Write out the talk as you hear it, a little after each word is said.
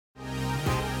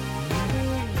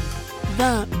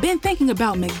Been thinking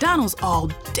about McDonald's all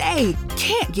day.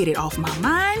 Can't get it off my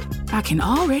mind. I can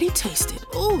already taste it.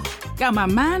 Ooh, got my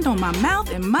mind on my mouth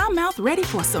and my mouth ready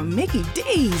for some Mickey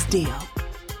D's deal.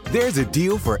 There's a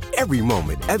deal for every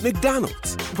moment at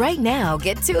McDonald's. Right now,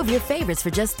 get 2 of your favorites for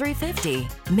just $3.50.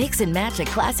 Mix and match a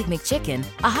classic McChicken,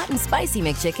 a hot and spicy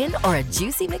McChicken, or a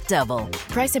juicy McDouble.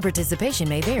 Price and participation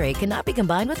may vary. Cannot be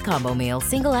combined with combo meal.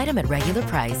 Single item at regular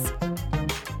price.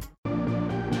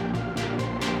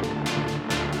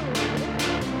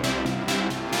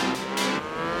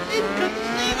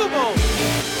 Inconceivable!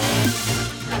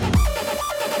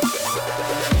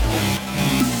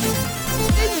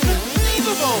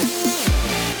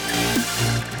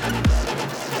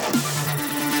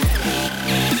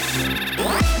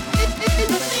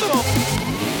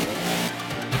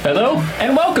 Hello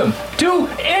and welcome to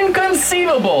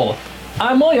Inconceivable.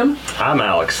 I'm William. I'm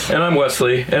Alex. And I'm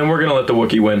Wesley, and we're gonna let the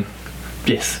Wookiee win.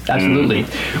 Yes, absolutely.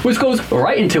 Which goes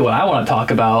right into what I want to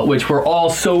talk about, which we're all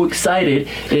so excited,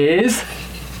 is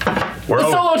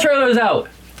the solo trailer is out.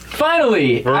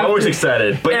 Finally! We're always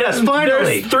excited, but yes,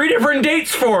 finally! There's 3 different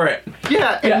dates for it.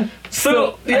 Yeah.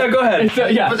 So go ahead.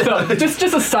 So just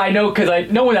a side note, because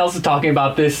no one else is talking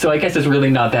about this, so I guess it's really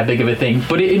not that big of a thing.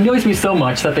 But it annoys me so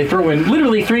much that they throw in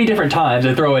literally 3 different times.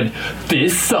 They throw in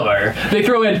this summer. They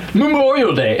throw in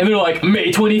Memorial Day, and they're like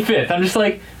May 25th. I'm just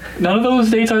like, none of those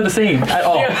dates are the same at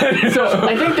all. So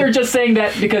I think they're just saying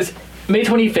that because May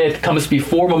 25th comes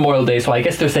before Memorial Day, so I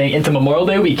guess they're saying into Memorial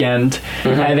Day weekend,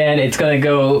 and then it's going to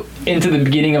go into the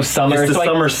beginning of summer. It's the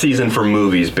summer season for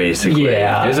movies, basically.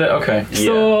 Yeah. Is it? Okay.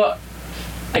 So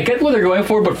I get what they're going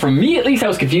for, but for me at least, that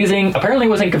was confusing. Apparently it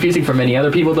wasn't confusing for many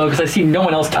other people, though, because I see no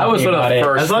one else talking about it.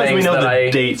 As long as we know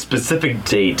the specific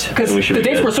date. Because the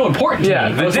dates were so important to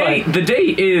me. The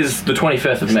date is the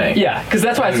 25th of May. Yeah, because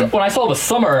that's why when I saw the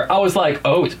summer, I was like,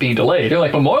 oh, it's being delayed. They're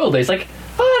like, Memorial Day. It's like,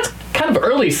 oh, that's kind of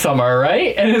early summer,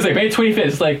 right? And it's like May 25th.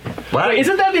 It's like, wait,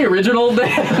 isn't that the original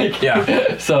day?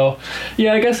 Yeah. So,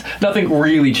 yeah, I guess nothing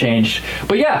really changed.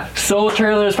 But yeah, Solo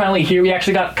trailer is finally here. We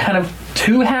actually got kind of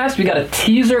 2 halves. We got a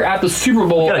teaser at the Super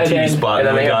Bowl. We got a TV spot, and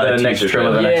then we got the next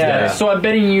trailer the next day. So I'm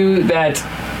betting you that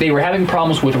they were having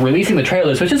problems with releasing the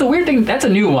trailers, which is a weird thing. That's a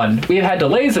new one. We've had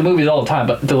delays of movies all the time,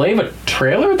 but delay of a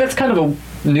trailer? That's kind of a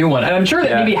new one. And I'm sure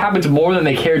that maybe happens more than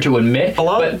they care to admit,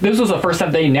 but this was the first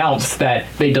time they announced that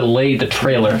they delayed the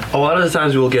trailer. A lot of the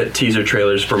times we'll get teaser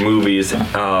trailers for movies,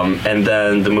 and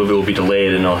then the movie will be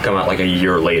delayed and it'll come out like a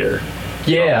year later.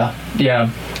 Yeah.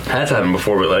 That's happened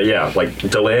before, but like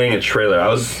delaying a trailer.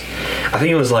 I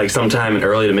think it was like sometime in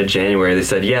early to mid-January. They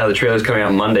said, the trailer's coming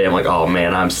out Monday. I'm like, oh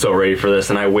man, I'm so ready for this.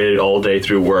 And I waited all day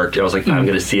through work. I was like, I'm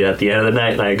going to see it at the end of the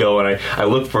night. And I go and I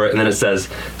look for it, and then it says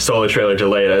solo trailer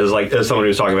delayed. It was like someone who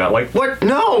was talking about, like, what?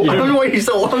 No, I've been waiting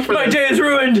so long for My this. day is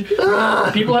ruined.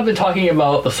 People have been talking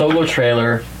about the Solo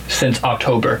trailer since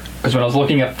October, because when I was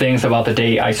looking up things about the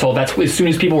date, I saw that's as soon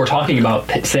as people were talking about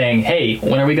saying, hey,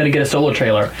 when are we going to get a Solo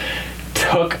trailer,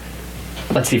 took,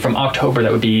 let's see, from October,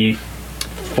 that would be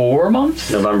 4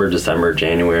 months? November, December,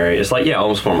 January. It's like,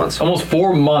 almost 4 months. Almost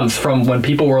 4 months from when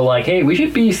people were like, hey, we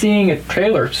should be seeing a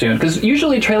trailer soon. Because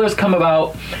usually trailers come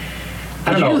about,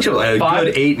 I don't know, like a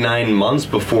good 8-9 months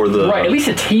before the... Right, at least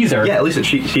a teaser. Yeah, at least a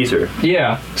teaser.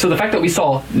 Yeah. So the fact that we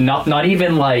saw not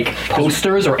even like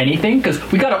posters or anything, because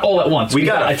we got it all at once. We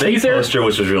got a fake teaser poster,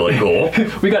 which was really cool.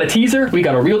 We got a teaser, we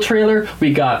got a real trailer,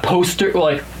 we got poster,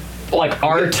 like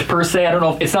art per se. I don't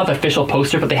know if it's not the official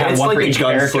poster, but they have one for each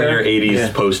character. It's like the Gunslinger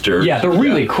 80s poster. Yeah, they're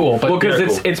really cool. But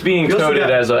because it's being touted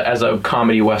as a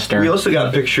comedy western. We also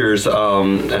got pictures.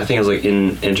 I think it was like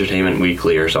in Entertainment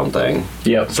Weekly or something.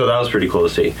 Yep. So that was pretty cool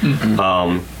to see.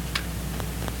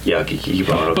 Keep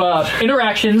on. But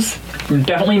interactions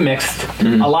definitely mixed.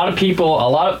 A lot of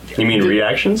people. You mean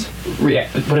reactions?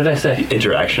 What did I say?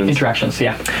 Interactions,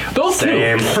 yeah. Those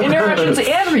Same. 2. Interactions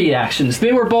and reactions.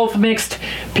 They were both mixed.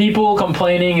 People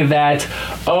complaining that,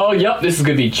 oh, yep, this is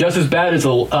going to be just as bad as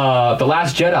The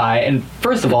Last Jedi. And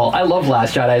first of all, I love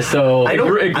Last Jedi, so...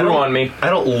 It grew on me. I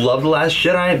don't love The Last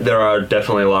Jedi. There are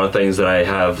definitely a lot of things that I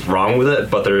have wrong with it,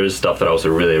 but there is stuff that I also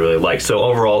really, really like. So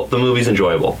overall, the movie's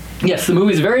enjoyable. Yes, the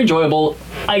movie's very enjoyable.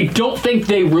 I don't think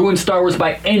they ruined Star Wars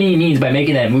by any means by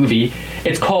making that movie.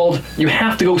 It's called, you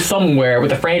have to go somewhere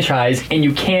with a franchise, and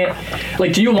you can't...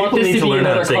 Like, do you want this to be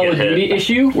another Call of Duty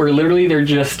issue, where literally they're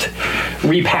just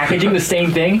repackaging the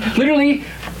same thing? Literally,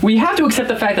 we have to accept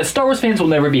the fact that Star Wars fans will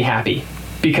never be happy.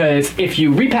 Because if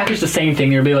you repackage the same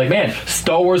thing, you'll be like, man,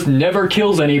 Star Wars never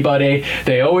kills anybody.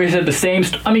 They always had the same...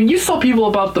 I mean, you saw people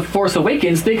about The Force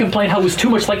Awakens, they complain how it was too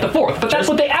much like the fourth, but that's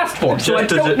what they asked for, so I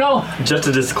don't know. Just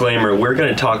a disclaimer, we're going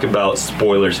to talk about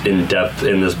spoilers in depth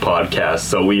in this podcast,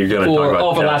 so we're going to talk about...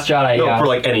 Oh, for Last Jedi, no, yeah. for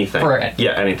like anything.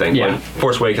 Anything. Yeah. Like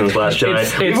Force Awakens, Last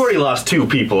Jedi. We've already lost 2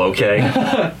 people, okay?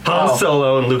 Han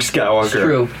Solo and Luke Skywalker. It's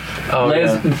true.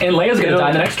 And Leia's going to die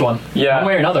in the next one. Yeah. One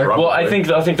way or another. Well, I think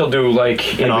they'll do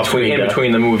like in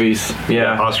between the movies.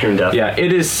 Yeah. Oscar and death. Yeah,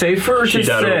 it is safer to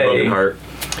say. A broken heart.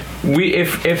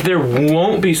 If there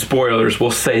won't be spoilers, we'll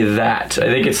say that. I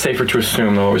think it's safer to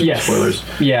assume there'll always be spoilers.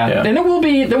 Yeah. And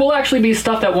there will actually be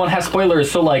stuff that won't have spoilers.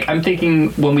 So like I'm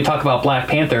thinking when we talk about Black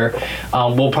Panther,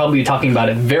 we'll probably be talking about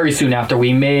it very soon after.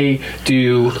 We may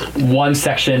do one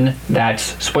section that's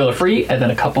spoiler free, and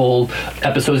then a couple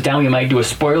episodes down we might do a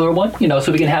spoiler one.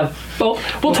 So we can have. Well,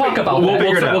 we'll talk about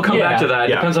that. We'll come back to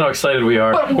that. It depends on how excited we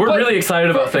are. We're really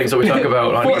excited about things that we talk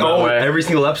about on way. Every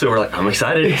single episode we're like, I'm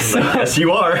excited. Yes,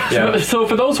 you are. Yeah. So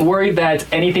for those worried that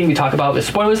anything we talk about is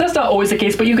spoilers, that's not always the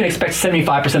case, but you can expect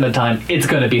 75% of the time it's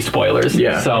going to be spoilers.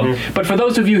 Yeah. So, But for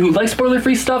those of you who like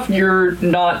spoiler-free stuff, you're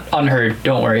not unheard.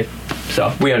 Don't worry.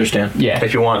 So we understand. Yeah.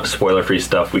 If you want spoiler-free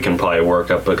stuff, we can probably work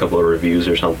up a couple of reviews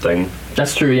or something.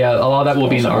 That's true, yeah. A lot of that will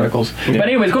be in the articles. Yeah. But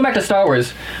anyways, going back to Star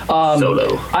Wars.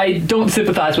 Solo. I don't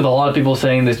sympathize with a lot of people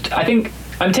saying this. I think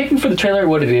I'm taking for the trailer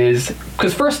what it is.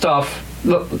 Because first off,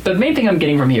 the main thing I'm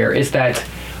getting from here is that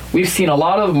we've seen a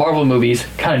lot of Marvel movies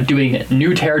kind of doing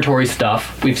new territory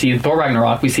stuff. We've seen Thor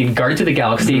Ragnarok. We've seen Guardians of the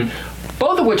Galaxy,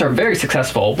 both of which are very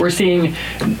successful. We're seeing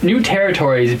new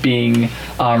territories being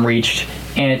reached,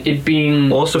 and it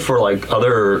being... Also for like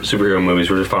other superhero movies,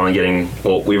 we're just finally getting...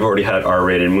 Well, we've already had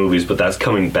R-rated movies, but that's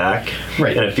coming back.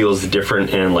 Right. And it feels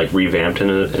different and like revamped in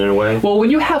a way. Well,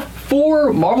 when you have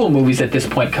 4 Marvel movies at this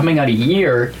point coming out a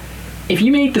year... If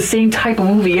you made the same type of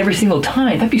movie every single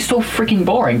time, that'd be so freaking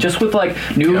boring. Just with like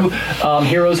new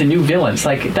heroes and new villains,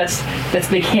 like that's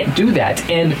they can't do that.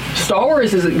 And Star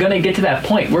Wars is going to get to that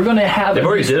point. We're going to have. They've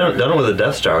already done it with the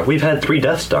Death Star. We've had 3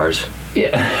 Death Stars.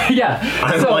 Yeah, yeah.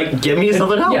 I'm like, give me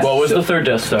something else. Yeah. What was the 3rd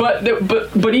Death Star?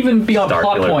 But even beyond Star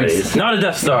plot Killer points, base. Not a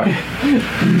Death Star.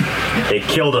 It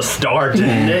killed a star,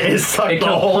 didn't it? It sucked the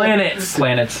whole planets.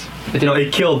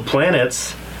 It killed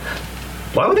planets.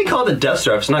 Why would they call it the Death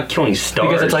Star if it's not killing stars?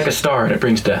 Because it's like a star and it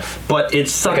brings death. But it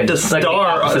sucked the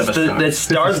star. It's the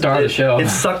star of the show. It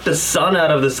sucked the sun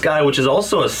out of the sky, which is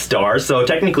also a star. So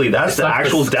technically, that's the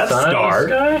actual Death Star.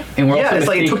 And it's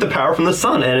like it took the power from the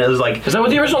sun, and it was like. Is that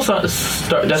what the original Death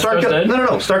Star did?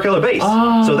 No. Star Killer Base.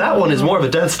 Oh. So that one is more of a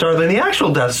Death Star than the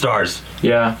actual Death Stars.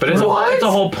 Yeah, but it's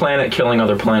a whole planet killing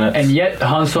other planets. And yet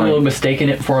Han Solo mistaken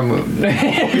it for a moon.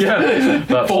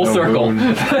 Yeah, full circle.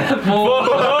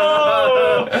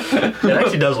 It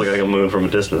actually does look like a moon from a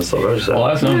distance. So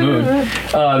that's no moon.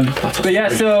 But yeah,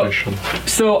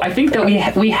 so I think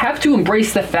that we have to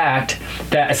embrace the fact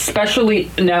that, especially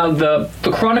now, the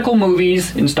Chronicle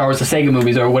movies in Star Wars, the Sega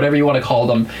movies, or whatever you want to call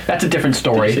them, that's a different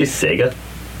story. Did you say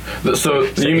Sega? So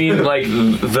you mean like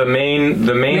the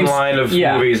main line of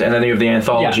movies, and then you have the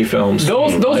anthology films?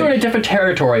 Those are in a different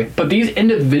territory, but these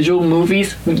individual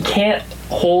movies, we can't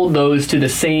hold those to the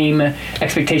same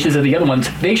expectations of the other ones.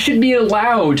 They should be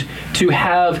allowed to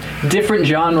have different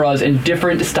genres and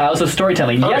different styles of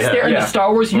storytelling. They're in the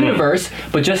Star Wars universe,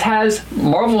 but just as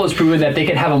Marvel has proven that they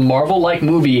can have a Marvel-like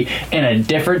movie in a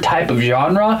different type of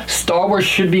genre, Star Wars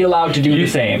should be allowed to do the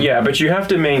same. Yeah, but you have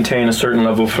to maintain a certain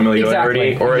level of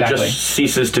familiarity, or it just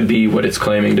ceases to be what it's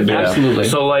claiming to be. Absolutely.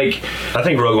 So, like... I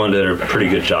think Rogue One did a pretty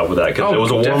good job with that, because it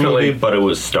was a war movie, but it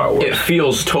was Star Wars. It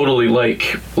feels totally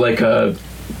like a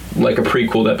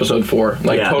prequel to Episode 4,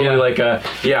 like I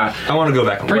want to go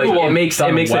back and it makes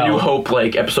A New Hope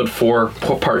like Episode 4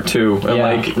 Part 2, and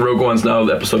like Rogue One's now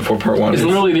Episode 4 Part 1. It's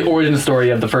literally the origin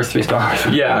story of the first 3 Star Wars.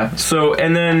 Yeah. So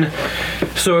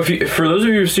for those of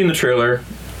you who've seen the trailer,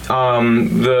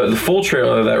 the full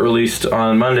trailer that released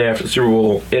on Monday after the Super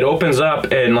Bowl, it opens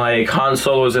up and like Han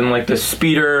Solo's in like the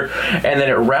speeder, and then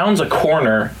it rounds a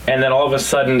corner, and then all of a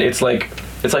sudden it's like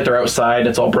they're outside,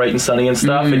 it's all bright and sunny and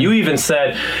stuff, and you even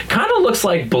said, kind of looks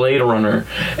like Blade Runner.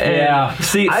 And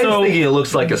see, I was thinking it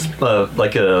looks like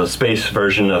a space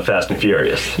version of Fast and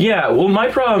Furious. Yeah, well, my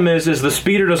problem is the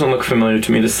speeder doesn't look familiar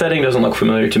to me, the setting doesn't look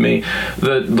familiar to me,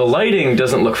 the lighting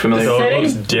doesn't look familiar. So it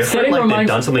looks different, like they've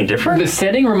done something different? The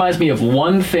setting reminds me of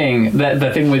one thing,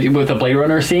 the thing with the Blade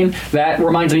Runner scene, that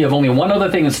reminds me of only one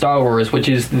other thing in Star Wars, which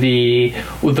is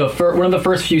one of the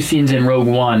first few scenes in Rogue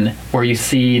One, where you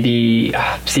see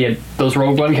see those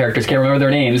Rogue One characters, can't remember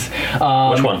their names.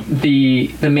 Which one? The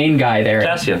main guy there.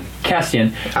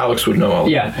 Cassian. Alex would know all.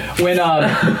 Yeah,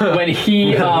 when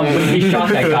he shot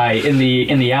that guy in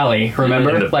the alley, remember,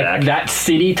 In the like back. that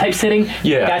city type setting.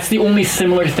 Yeah. That's the only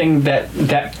similar thing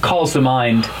that calls to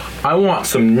mind. I want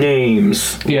some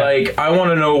names. Yeah. Like, I want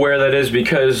to know where that is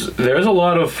because there's a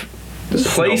lot of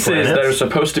places that are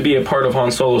supposed to be a part of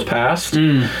Han Solo's past,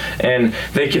 and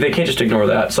they can't just ignore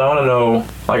that. So I want to know.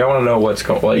 Like, I want to know what's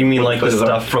going. Like, You mean what like the places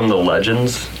stuff from the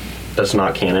Legends that's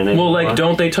not canon anymore? Well, like,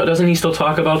 don't they? Doesn't he still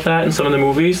talk about that in some of the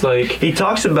movies? Like, He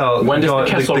talks about When does the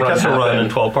Kessel Run happen? in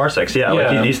 12 parsecs. Yeah,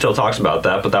 Yeah. like he still talks about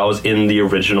that, but that was in the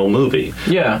original movie.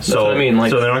 yeah, that's So what I mean. Like,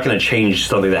 so they're not going to change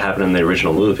something that happened in the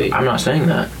original movie. I'm not saying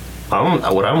that.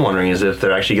 What I'm wondering is if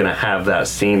they're actually going to have that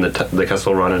scene, the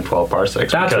Kessel Run in 12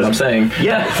 parsecs. That's what I'm saying.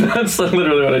 Yeah. That's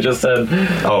literally what I just said.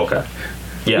 Oh, okay.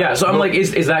 Yeah, so I'm like,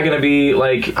 is that going to be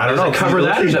like? I don't know. Does it cover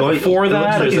that? Or is it before It looks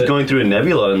that? like Or is he's it- going through a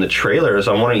nebula in the trailer,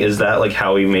 so I'm wondering, is that like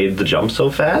how he made the jump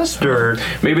so fast, or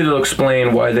Maybe they'll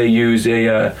explain why they use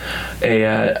a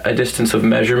distance of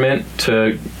measurement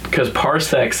because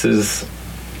parsecs is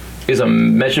a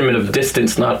measurement of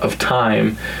distance, not of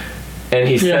time. And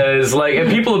he says, like, and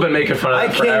people have been making fun of I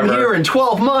that came forever. here in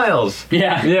 12 miles?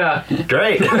 Yeah. Yeah,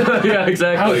 Great. yeah,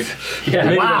 exactly. Yeah.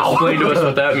 Maybe Wow. explain to us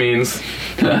what that means.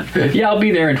 Yeah, I'll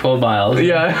be there in 12 miles.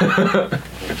 Yeah.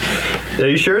 Are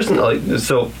you sure it's not like,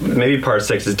 so maybe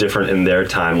parsecs is different in their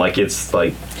time, like it's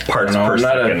like parts I per don't know,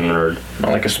 I'm not second, or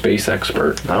Not like a space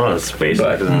expert. I don't know, space,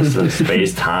 But-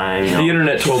 space time. The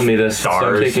internet told me this, so I'm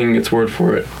Stars. taking its word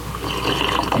for it.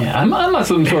 Yeah, I'm not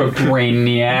some sort of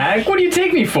brainiac. What do you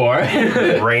take me for?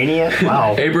 Brainiac?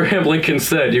 Wow. Abraham Lincoln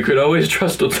said, "You could always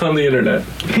trust what's on the internet."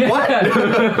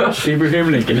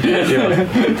 Abraham Lincoln.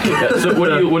 Yeah, so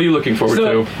what are you looking forward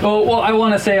So, to? well, I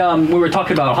want to say we were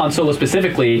talking about Han Solo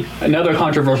specifically. Another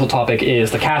controversial topic is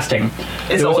the casting.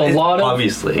 It's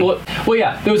obviously. Well,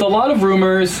 yeah, there was a lot of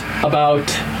rumors about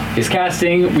his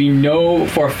casting. We know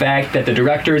for a fact that the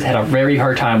directors had a very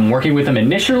hard time working with him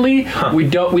initially. We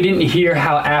didn't hear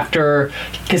how after,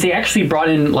 because they actually brought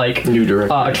in like New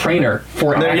director. a trainer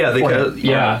for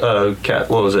What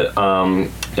was it?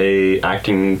 A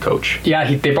acting coach.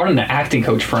 Yeah, they brought in an acting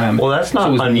coach for him. Well, that's So not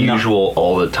it was unusual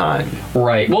all the time.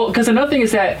 right. Well, because another thing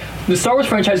is that the Star Wars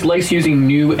franchise likes using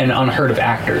new and unheard of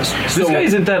actors. This So guy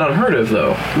isn't that unheard of,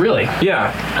 though. really,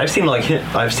 Yeah.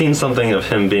 I've seen something of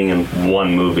him being in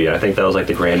one movie. I think that was like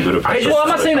the Grand Budapest. well, I'm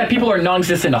not saying that people are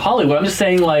non-existent to Hollywood. I'm just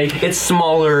saying like It's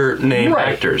smaller name right.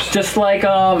 actors. Just like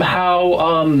how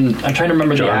I'm trying to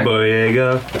remember the John actor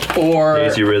Boyega, or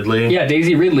Daisy Ridley. Yeah,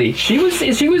 Daisy Ridley. She was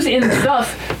in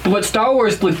stuff, but Star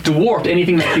Wars like dwarfed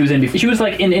anything that she was in before. She was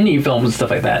like in indie films and stuff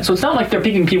like that. So it's not like they're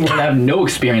picking people who have no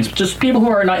experience, but just people who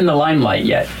are not in the limelight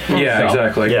yet. Yeah, So-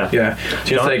 exactly. Yeah. Yeah.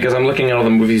 Just like, because I'm looking at all the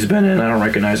movies he's been in, I don't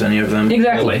recognize any of them.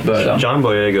 Exactly. But So- John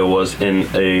Boyega was in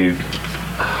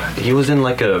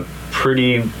like a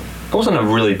pretty. It wasn't a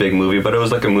really big movie, but it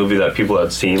was like a movie that people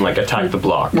had seen, like Attack the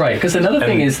Block. Right, because another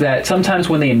thing And- is that sometimes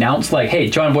when they announce, like, hey,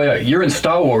 John Boyega, you're in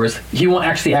Star Wars, he won't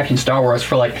actually act in Star Wars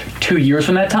for like 2 years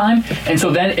from that time. And so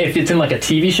then if it's in like a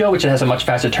TV show, which has a much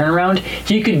faster turnaround,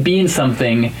 he could be in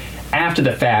something after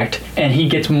the fact, and he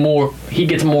gets more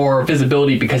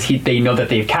visibility because they know that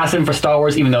they've cast him for Star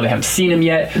Wars, even though they haven't seen him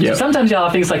yet. Yep. So sometimes you'll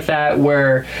have things like that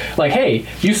where, like, hey,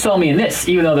 you saw me in this,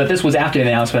 even though that this was after the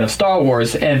announcement of Star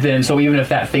Wars, and then so even if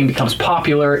that thing becomes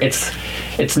popular, it's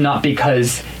not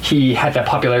because he had that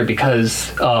popularity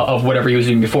because of whatever he was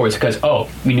doing before. It's because, oh,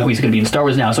 we know he's going to be in Star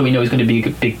Wars now, so we know he's going to be a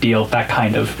big deal. That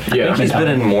kind of Yeah. I think he's been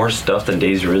in more stuff than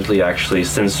Daisy Ridley actually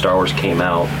since Star Wars came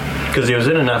out. Because he was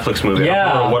in a Netflix movie. I don't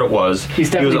Yeah. remember what it was. He's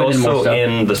definitely he was been in more also stuff.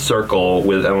 in The Circle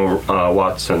with Emma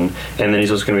Watson, and then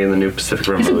he's also going to be in the new Pacific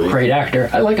Rim He's a movie. great actor.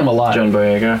 I like him a lot. John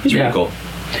Boyega. He's Yeah. pretty cool.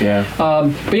 Yeah.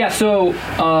 But yeah, so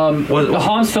the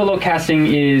Han Solo casting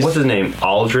is What's his name?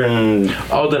 Aldrin.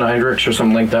 Alden Ehrenreich or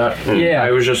something like that. Yeah.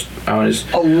 I was just honest.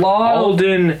 a lot.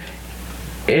 Alden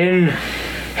in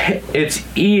it's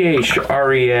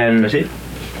EHREN Is it?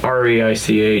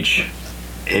 REICH.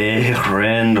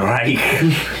 Ehrenreich.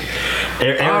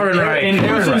 Ehrenreich.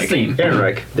 Interesting.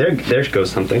 Ehrenreich. There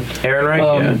goes something.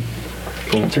 Ehrenreich.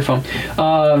 Yeah. What's your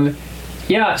phone?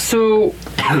 Yeah, so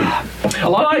A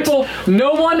lot of people,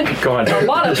 no one, Go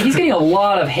on. he's getting a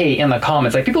lot of hate in the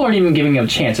comments. Like, people aren't even giving him a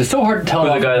chance. It's so hard to tell.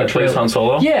 The guy that plays Han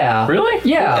Solo? Yeah. Really?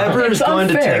 Yeah. Whoever is It's going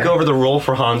to unfair. take over the role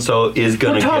for Han Solo is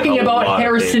going We're to talking get a about lot of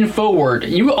Harrison hate. Ford.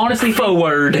 You honestly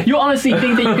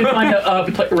think that you could find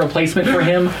a replacement for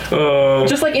him?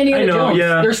 Just like Indiana I know, Jones.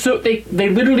 yeah. They're so they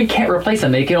literally can't replace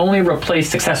him. They can only replace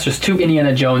successors to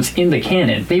Indiana Jones in the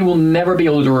canon. They will never be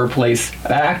able to replace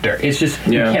that actor. It's just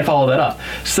you can't follow that up.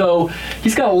 So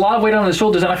he's got a lot of weight on his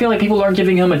shoulders, and I feel like people aren't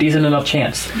giving him a decent enough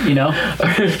chance. You know?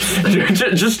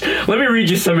 Just let me read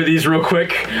you some of these real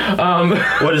quick.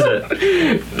 What is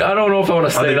it? I don't know if I want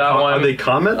to say that one. Are they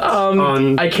comments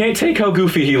on? I can't take how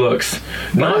goofy he looks.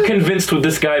 Not convinced with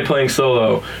this guy playing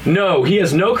Solo. No, he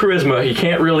has no charisma. He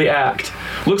can't really act.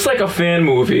 Looks like a fan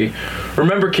movie.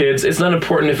 Remember, kids, it's not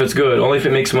important if it's good, only if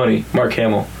it makes money. Mark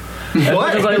Hamill.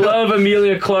 Because I love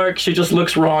Emilia Clarke, she just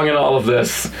looks wrong in all of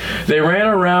this. They ran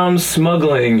around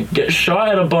smuggling, get shot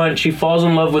at a bunch, he falls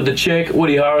in love with the chick,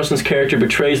 Woody Harrelson's character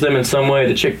betrays them in some way,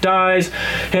 the chick dies,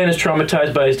 Han is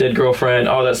traumatized by his dead girlfriend.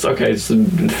 Oh, that's okay, it's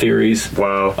theories.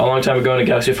 Wow. A long time ago in a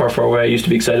galaxy far, far away, I used to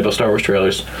be excited about Star Wars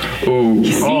trailers. Ooh.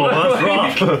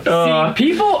 That's rough. See,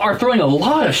 people are throwing a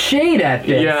lot of shade at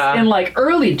this, Yeah. and like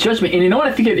early judgment. And you know what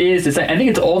I think it is? I think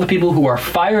it's all the people who are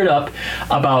fired up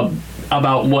about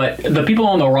what the people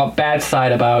on the bad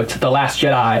side about The Last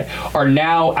Jedi are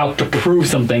now out to prove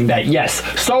something that yes,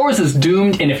 Star Wars is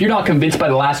doomed, and if you're not convinced by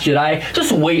The Last Jedi,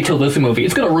 just wait till this movie.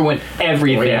 It's gonna ruin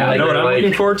everything. Yeah, You know what I'm like-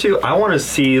 looking forward to? I want to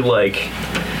see like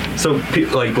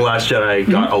The Last Jedi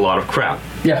got a lot of crap.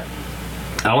 Yeah.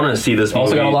 I want to see this movie.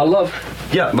 Also got a lot of love.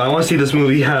 Yeah, but I want to see this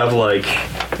movie have like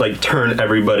turn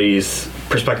everybody's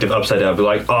perspective upside down. Be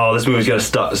like, oh, this movie's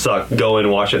gonna suck. Go in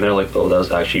and watch it, and they're like, oh, that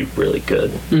was actually really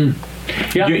good.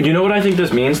 Yeah. You know what I think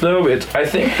this means though? I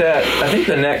think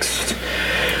the next,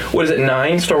 what is it,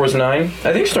 9? Star Wars 9? I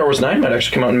think Star Wars 9 might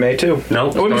actually come out in May too. No,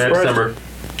 it's I wouldn't coming be out surprised.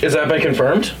 December. Is that been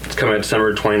confirmed? It's coming out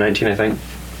December 2019, I think.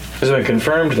 Has it been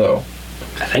confirmed though?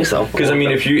 I think so. Because I mean,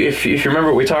 if you remember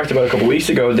what we talked about a couple weeks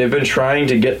ago, they've been trying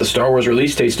to get the Star Wars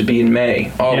release dates to be in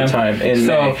May all the time. In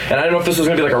May, and I don't know if this was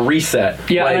going to be like a reset.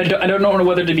 Yeah, like, and I don't know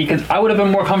whether to be, because I would have been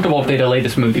more comfortable if they delayed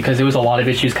this movie, because there was a lot of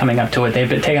issues coming up to it. They've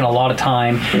been taking a lot of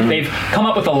time. They've come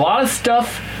up with a lot of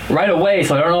stuff right away,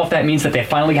 so I don't know if that means that they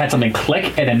finally had something click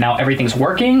and then now everything's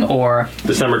working, or...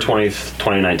 December 20th,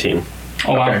 2019.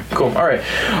 Oh, wow. Okay, cool. All right.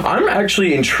 I'm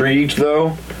actually intrigued,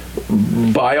 though,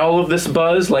 by all of this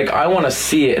buzz. Like, I want to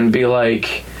see it and be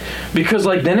like... Because,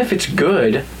 like, then if it's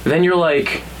good, then you're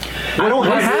like... I don't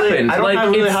What have really, happened? I don't Like, have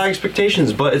really it's- high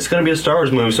expectations, but it's going to be a Star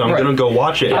Wars movie, so I'm Right. going to go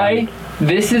watch it.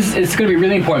 It's going to be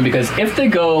really important, because if they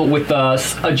go with a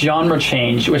genre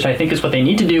change, which I think is what they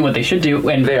need to do, what they should do,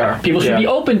 and They are, people should yeah. be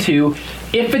open to,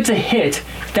 if it's a hit,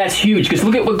 that's huge. Because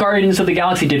look at what Guardians of the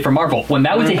Galaxy did for Marvel. When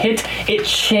that was a hit, it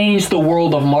changed the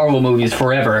world of Marvel movies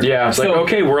forever. Yeah, it's like,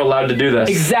 okay, we're allowed to do this.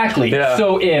 Exactly. Yeah.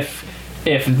 So if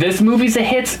this movie's a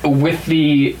hit with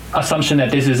the assumption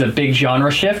that this is a big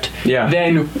genre shift,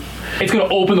 then it's going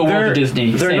to open the world to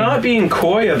Disney. They're not being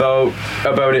coy about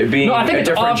it being No, I think a it's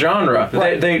different off- genre.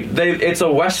 Right. They it's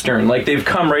a Western. Like, they've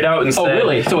come right out and said... Oh,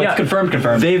 really? So it's confirmed?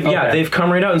 They've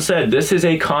come right out and said, this is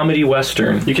a comedy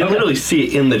Western. You can literally see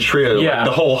it in the trailer. Yeah. Like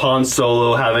the whole Han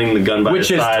Solo having the gun by Which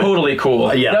his is side. totally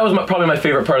cool. Yeah. That was probably my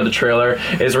favorite part of the trailer,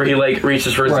 is where he, like,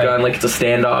 reaches for his Right. gun like it's a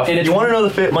standoff. And You want to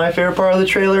know my favorite part of the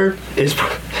trailer?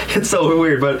 It's so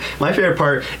weird, but my favorite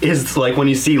part is like when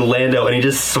you see Lando and he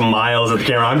just smiles at the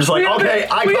camera. I'm just like,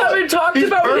 we haven't talked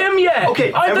about him yet.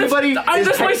 Okay, everybody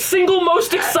that's my single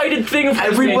most excited thing.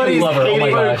 Everybody's Glover, oh my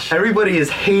hating. gosh. Everybody is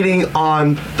hating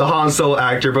on the Han Solo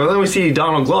actor, but then we see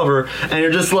Donald Glover, and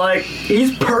you're just like,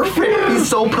 he's perfect. He's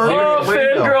so perfect. Oh,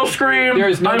 fangirl scream!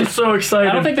 I'm so excited.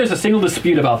 I don't think there's a single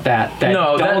dispute about that.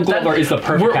 No, Donald Glover is the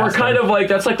perfect We're casting. kind of like,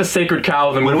 that's like the sacred cow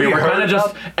of the movie. We're kind of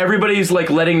just, everybody's like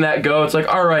letting that go. It's like,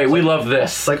 all right, we love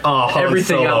this. It's like, oh, Han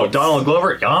everything Solo, else. Donald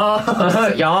Glover,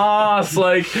 Yas,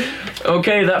 like,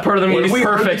 okay, that part of the movie's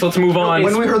perfect. Let's move on.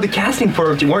 When we heard the casting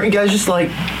for it, weren't you guys just like,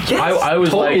 yes, I was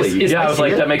totally. like, I was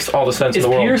like, that makes all the sense in Is the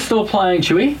world. Peter still playing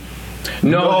Chewie?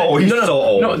 No, he's so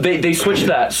old. No, they switched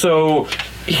that. So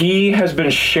he has been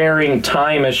sharing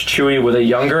time as Chewie with a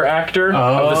younger actor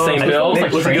of the same build.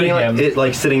 like was he training getting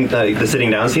him. sitting the sitting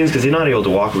down scenes because he's not able to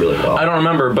walk really well. I don't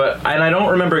remember, and I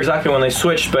don't remember exactly when they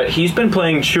switched, but he's been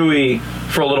playing Chewie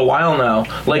for a little while now.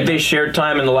 Like, they shared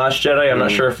time in The Last Jedi. I'm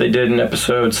not sure if they did in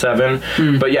Episode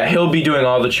 7, but yeah, he'll be doing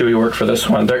all the Chewie work for this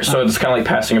one. So it's kind of like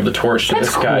passing of the torch to That's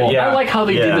this cool. guy. Yeah, I like how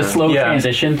they do the slow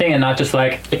transition thing and not just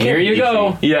like, here you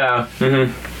go. Yeah.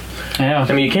 Yeah.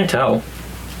 I mean, you can't tell.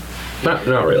 Not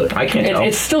really. I can't tell.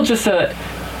 It's still just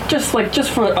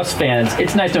just for us fans,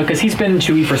 it's nice to know because he's been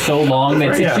Chewie for so long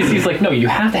that he's like, no, you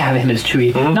have to have him as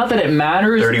Chewie. Not that it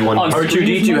matters. 31 on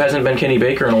R2D2 hasn't been Kenny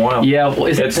Baker in a while. Yeah, well,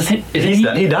 he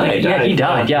died. Yeah, he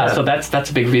died. Yeah, so that's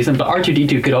a big reason. But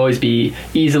R2D2 could always be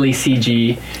easily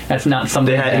CG. That's not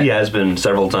something. He has been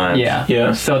several times.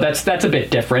 Yeah. So that's a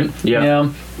bit different. Yeah. You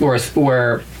know?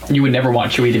 Where you would never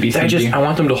want Chewie to be CG. I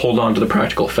want them to hold on to the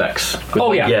practical effects.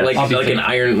 Oh yeah, like an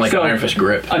Iron Fist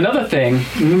grip. Another thing,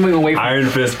 moving away from Iron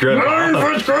Fist grip.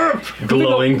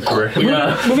 Glowing grip.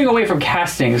 Moving away from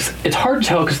castings, it's hard to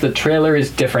tell because the trailer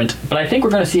is different. But I think we're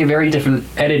going to see a very different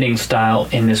editing style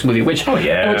in this movie. Which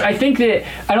I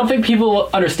don't think people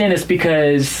understand this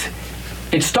because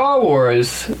in Star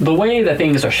Wars, the way that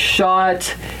things are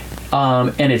shot.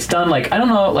 And it's done like, I don't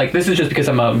know, like this is just because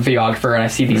I'm a videographer and I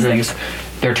see these things.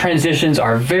 Their transitions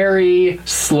are very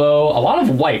slow. A lot of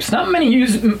wipes. Not many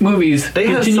movies. They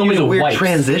have so many weird wipes.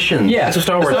 transitions. Yeah, it's a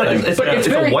Star Wars thing. It's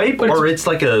a wipe or it's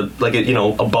like a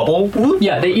bubble. Whoop.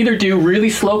 Yeah, they either do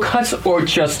really slow cuts or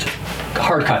just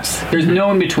hard cuts. There's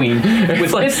no in between.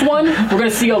 With this one, we're going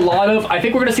to see a lot of. I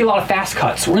think we're going to see a lot of fast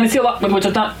cuts. We're going to see a lot, which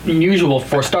is not usual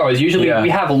for Star Wars. Usually,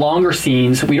 we have longer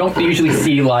scenes. We don't usually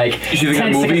see like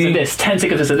 10 seconds of this, 10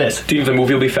 seconds of this. Do you think the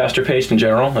movie will be faster paced in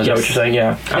general? Is that what you're saying?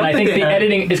 Yeah. And I think the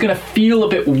editing is going to feel a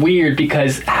bit weird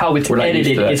because how it's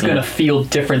edited is going to feel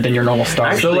different than your normal Star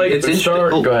Wars. Actually, it's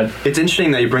interesting. Go ahead. It's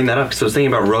interesting that you bring that up because I was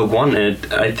thinking about Rogue One,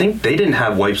 and I think they didn't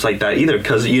have wipes like that either.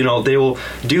 Because they will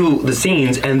do the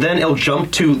scenes and then it'll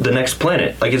jump to the next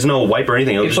planet. Like it's no wipe or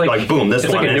anything. It'll just like boom. This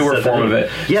it's one. It's like a newer form of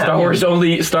it. Yeah.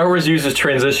 Star Wars uses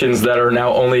transitions that are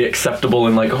now only acceptable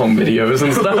in like home videos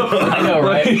and stuff. I know,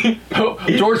 right?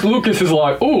 George Lucas is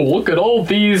like, oh, look at all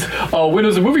these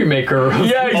Windows Movie Maker.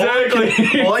 Yeah, exactly.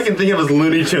 All I can think of is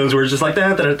Looney Tunes, where it's just like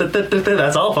that.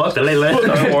 That's all, folks.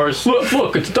 Star Wars.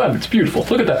 Look, it's done. It's beautiful.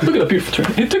 Look at that. Look at that beautiful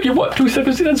turn. It took you what? 2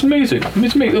 seconds? That's amazing.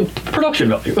 It's amazing. Production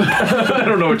value. I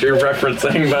don't know what you're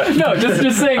referencing, but no,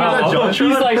 just saying. He's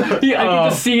like, I can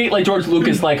just see like George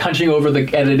Lucas like hunching over the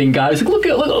editing guy. He's like, look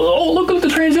at the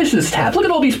transitions tab. Look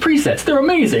at all these presets. They're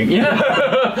amazing.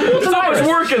 Yeah. There's so much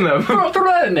work in them. Throw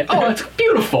that in there. Oh, it's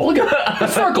beautiful. Look at that. The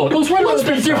circle. It goes right on the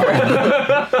different.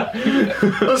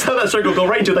 Let's have that circle go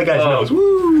right into that guy's nose.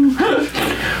 Woo!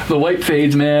 The white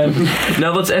fades, man.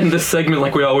 Now let's end this segment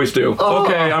like we always do.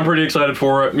 Okay, I'm pretty excited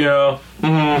for it. Yeah.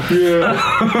 Mm-hmm.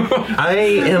 Yeah. I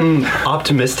am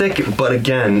optimistic, but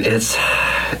again,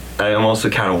 I am also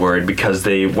kind of worried because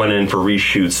they went in for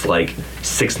reshoots like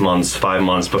 6 months, 5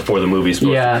 months before the movie's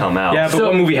supposed to come out. Yeah, but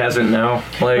what movie hasn't now?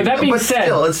 But that being said,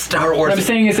 still, it's Star Wars. What I'm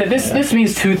saying is that this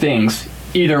means two things.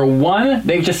 Either one,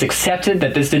 they've just accepted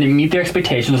that this didn't meet their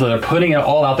expectations, so they're putting it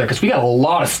all out there. Because we got a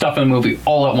lot of stuff in the movie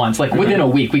all at once. Like within a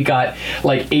week, we got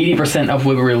like 80% of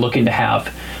what we were looking to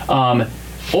have.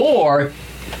 Or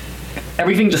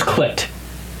everything just clicked.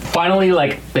 Finally,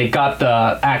 like, they got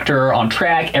the actor on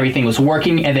track, everything was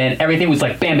working, and then everything was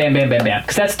like bam, bam, bam, bam, bam.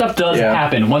 Because that stuff does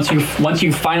happen. Once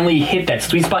you finally hit that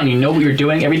sweet spot and you know what you're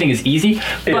doing, everything is easy.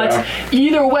 But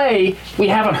either way, we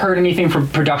haven't heard anything from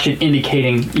production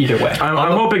indicating either way.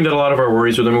 I'm hoping that a lot of our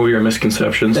worries with the movie are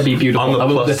misconceptions. That'd be beautiful. On the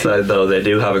plus side, though, they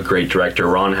do have a great director,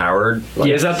 Ron Howard.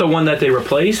 Is that the one that they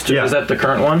replaced? Or is that the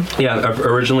current one? Yeah,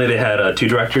 originally they had 2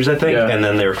 directors, I think, and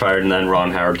then they were fired, and then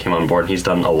Ron Howard came on board, and he's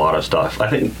done a lot of stuff. I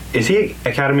think, is he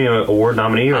Academy Award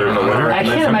nominee or a winner? I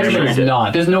can't imagine he's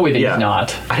not. There's no way that he's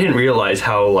not. I didn't realize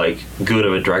how good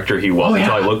of a director he was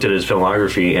until I looked at his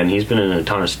filmography, and he's been in a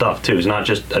ton of stuff too. He's not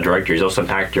just a director; he's also an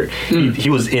actor. He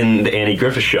was in the Andy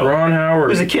Griffith Show. Ron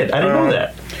Howard. He was a kid. I didn't know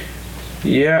that.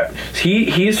 Yeah,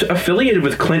 he's affiliated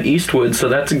with Clint Eastwood, so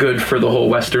that's good for the whole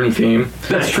Western theme.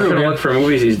 That's true. Look for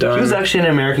movies he's done. He was actually in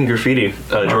American Graffiti,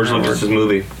 George Lucas's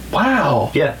movie.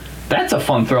 Wow. Yeah, that's a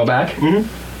fun throwback.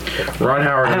 Mm-hmm. Ron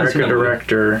Howard, American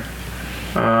director.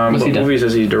 What movies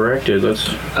has he directed?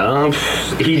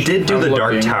 He did do The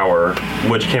Dark Tower,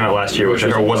 which came out last year, which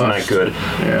wasn't that good.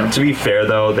 Yeah. To be fair,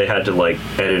 though, they had to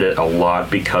edit it a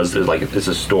lot because there's it's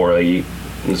a story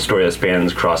that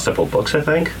spans across several books, I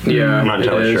think. Yeah, I'm not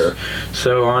entirely sure.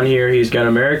 So on here, he's got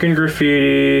American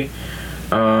Graffiti.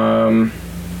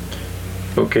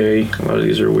 Okay, a lot of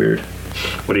these are weird.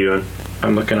 What are you doing?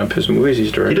 I'm looking up his movies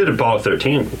he's directed. He did Apollo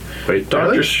 13. Wait,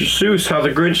 Dr. Seuss, How the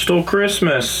Grinch Stole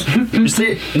Christmas.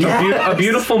 A A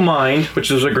Beautiful Mind, which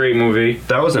is a great movie.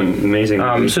 That was an amazing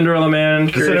movie. Cinderella Man,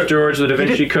 Curious George, The Da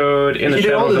Vinci Code, In the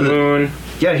Shadow of the Moon.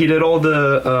 Yeah, he did all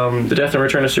the Death and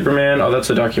Return of Superman. Oh,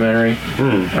 that's a documentary.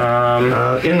 In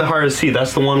the Heart of the Sea.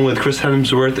 That's the one with Chris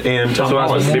Hemsworth and Tom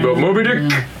Holland. Moby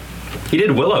Dick. He did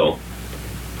Willow.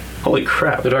 Holy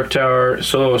crap. The Dark Tower,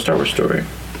 Solo, A Star Wars Story.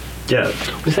 Yeah,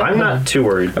 that I'm not too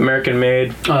worried. American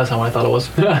Made. Oh, that's not what I thought it was.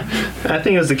 I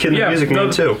think it was the Kid Music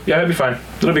Man too. Yeah, it'll be fine.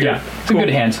 It'll be Yeah, good. it's in good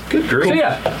hands. Good grief. So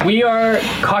yeah, we are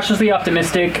cautiously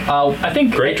optimistic. I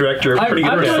think Great director, pretty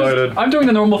good. excited. I'm doing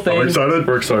the normal thing. We're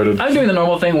excited. I'm doing the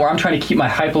normal thing where I'm trying to keep my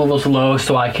hype levels low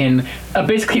so I can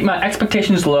basically keep my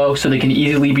expectations low so they can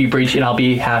easily be breached and I'll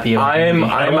be happy. I'm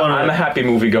a happy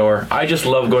moviegoer. I just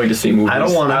love going to see movies. I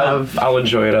don't want to have. I'll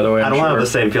enjoy it other way. I don't have the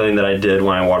same feeling that I did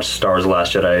when I watched Star Wars: The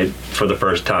Last Jedi for the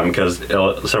first time, because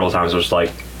several times I was like,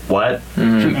 "What?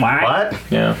 What?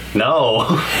 Yeah.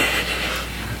 No."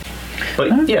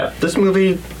 But yeah, this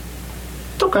movie,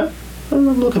 it's okay.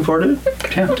 I'm looking forward to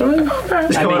it. Yeah. It's not coming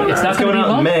going to be out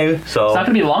in long. May, so It's not going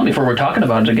to be long before we're talking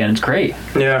about it again. It's great.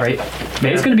 Yeah. Right.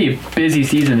 May's going to be a busy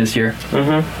season this year.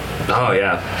 Oh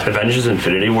yeah, Avengers: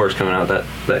 Infinity War is coming out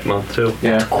that month too.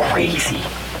 Yeah. Crazy.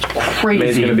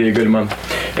 May's gonna be a good month.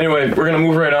 Anyway, we're gonna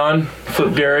move right on.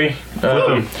 Flip Gary.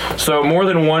 So more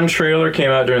than one trailer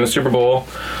came out during the Super Bowl.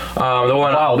 The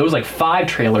one. Wow, there was like 5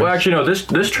 trailers. Well, actually, no.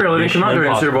 This trailer didn't come out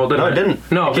during the Super Bowl, did No, it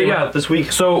didn't. No, It but came yeah, out this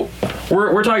week. So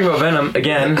we're talking about Venom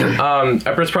again.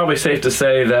 It's probably safe to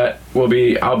say that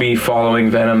I'll be following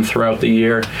Venom throughout the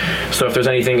year. So if there's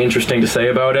anything interesting to say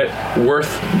about it, worth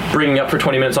bringing up for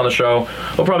 20 minutes on the show,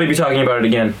 we'll probably be talking about it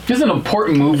again. This is an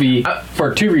important movie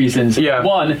for 2 reasons. Yeah.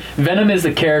 One, Venom is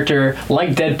a character,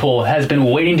 like Deadpool, has been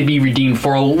waiting to be redeemed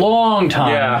for a long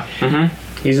time. Yeah. Mm-hmm.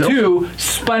 2,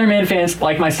 Spider-Man fans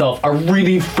like myself are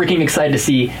really freaking excited to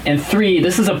see. And 3,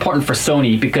 this is important for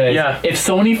Sony because if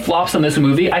Sony flops on this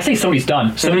movie, I say Sony's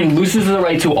done. Sony loses the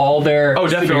right to all their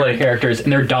definitely superhero characters,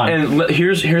 and they're done. And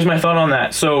here's my thought on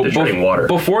that. So treading water.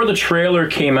 Before the trailer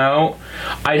came out,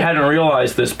 I hadn't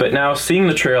realized this, but now seeing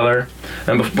the trailer,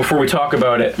 and before we talk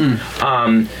about it,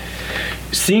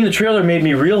 seeing the trailer made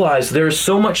me realize there's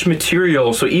so much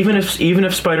material. So even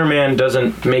if Spider-Man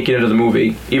doesn't make it into the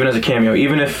movie, even as a cameo,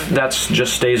 even if that's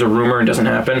just stays a rumor and doesn't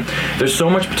happen, there's so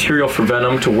much material for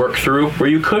Venom to work through where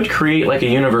you could create like a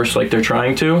universe like they're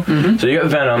trying to. So you got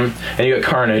Venom and you got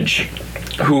Carnage,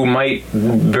 who might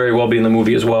very well be in the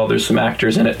movie as well. There's some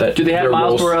actors in it that do they have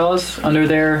Miles Morales under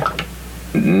their?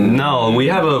 No, we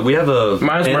have a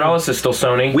Miles Morales is still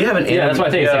Sony. We have an Yeah, that's what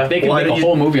I think. It's like they can make a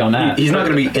whole movie on that. He's not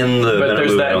going to be in the But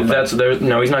there's Venom movie,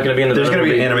 no, he's not going to be in the. There's Venom going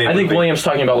to be movie. an animated I think movie. William's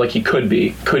talking about like he could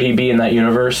be. Could he be in that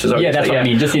universe? Is that Yeah, that's what I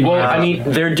mean. Just in I mean,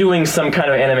 they're doing some kind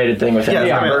of animated thing with him.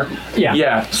 Yeah, remember?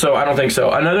 Yeah. So I don't think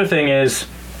so. Another thing is.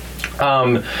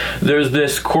 There's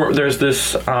this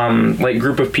like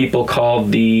group of people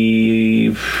called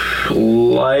the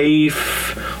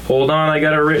Life. Hold on, I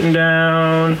got it written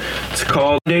down. It's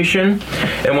called Foundation,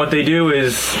 and what they do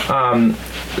is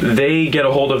they get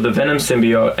a hold of the Venom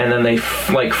symbiote, and then they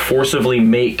forcibly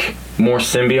make more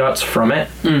symbiotes from it.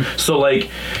 So like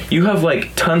you have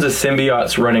like tons of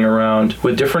symbiotes running around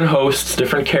with different hosts,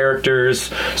 different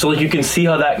characters. So like you can see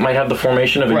how that might have the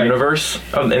formation of a universe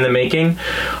in the making.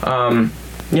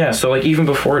 So like even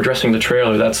before addressing the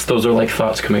trailer, those are like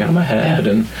thoughts coming out of my head.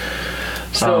 And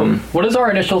so what is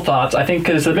our initial thoughts? I think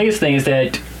because the biggest thing is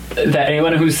that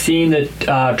anyone who's seen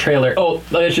the trailer,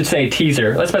 I should say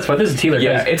teaser. Let's specify this is a teaser.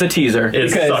 Yeah, it's a teaser.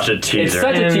 It's such a teaser. It's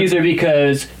such a teaser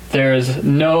because there's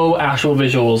no actual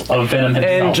visuals of Venom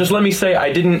himself. And just let me say,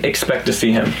 I didn't expect to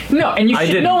see him. No, and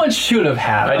no one should have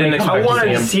had. I didn't expect I to see wanted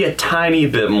him. to see a tiny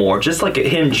bit more, just like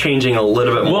him changing a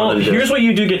little bit more. Well, than here's what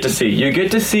you do get to see. You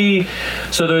get to see.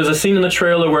 So there's a scene in the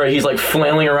trailer where he's like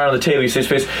flailing around on the table. You see his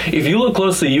face. If you look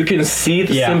closely, you can see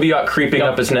the symbiote creeping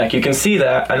up his neck. You can see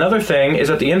that. Another thing is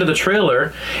at the end of the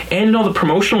trailer and in all the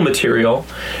promotional material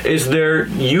is they're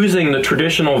using the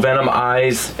traditional Venom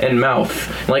eyes and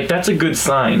mouth. Like that's a good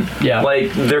sign. Yeah.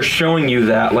 Like they're showing you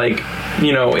that. Like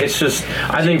it's just.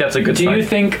 I think that's a good sign. Do you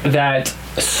think that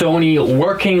Sony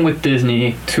working with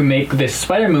Disney to make this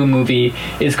Spider-Man movie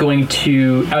is going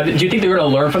to... do you think they're going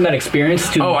to learn from that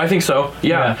experience? I think so.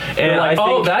 Yeah. And I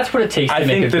think that's what it takes to make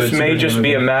a I think good this may just Superman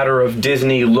be a movie. matter of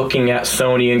Disney looking at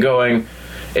Sony and going,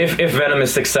 if Venom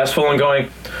is successful and going,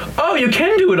 oh, you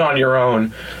can do it on your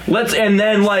own. And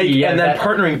then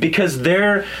partnering because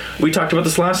we talked about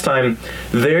this last time.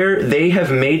 They have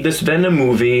made this Venom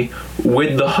movie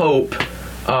with the hope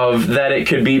of that it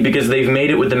could be because they've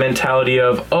made it with the mentality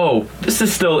of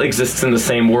this still exists in the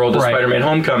same world as Spider-Man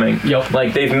Homecoming. Yep.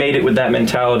 Like they've made it with that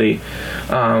mentality.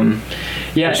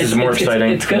 Which is more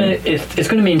exciting. It's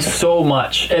gonna mean so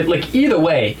much. Like either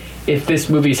way, if this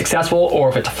movie is successful or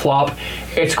if it's a flop,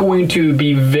 it's going to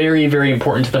be very, very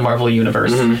important to the Marvel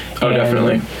universe. Oh,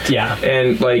 definitely. Yeah.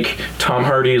 And like Tom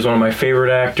Hardy is one of my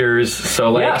favorite actors,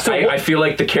 so I feel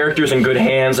like the character's in good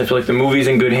hands. I feel like the movie's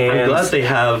in good hands. I'm glad they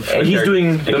have. And he's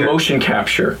doing the motion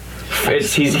capture.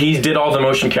 He did all the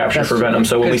motion capture for Venom,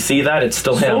 so when we see that, it's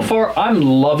still him. So far, I'm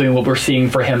loving what we're seeing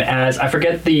for him as, I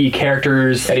forget the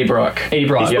character's... Eddie Brock. He's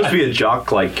supposed to be a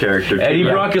jock-like character, too. Eddie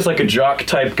Brock is like a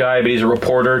jock-type guy, but he's a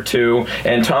reporter, too,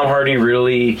 and Tom Hardy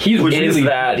really... He's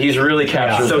really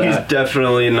captures so that. he's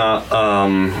definitely not,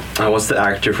 what's the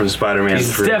actor from Spider-Man?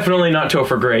 He's definitely not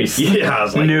Topher Grace. Yeah, I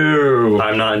was like, no.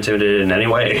 I'm not intimidated in any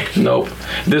way. Nope.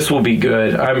 This will be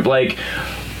good.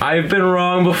 I've been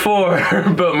wrong before,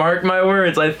 but mark my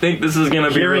words, I think this is going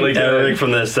to be really good. Everything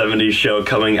from the 70s show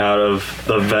coming out of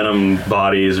the Venom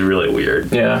body is really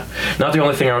weird. Yeah. Not the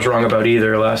only thing I was wrong about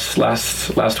either.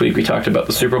 Last week we talked about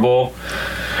the Super Bowl,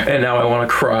 and now I want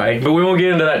to cry. But we won't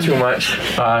get into that too much,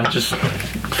 just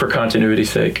for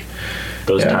continuity's sake.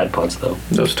 Those Tide Pods, though.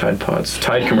 Those Tide Pods.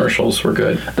 Tide commercials were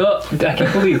good. I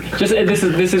can't believe...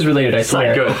 this is related, I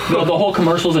swear. Good. The whole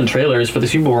commercials and trailers for the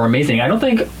Super Bowl were amazing. I don't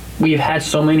think we've had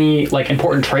so many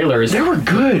important trailers. They were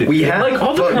good. We had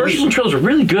all the commercials and trailers were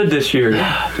really good this year.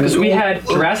 Because we had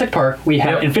Jurassic Park, we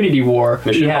had Infinity War,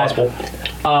 Mission Impossible.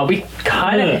 We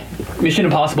kind of Mission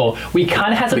Impossible. We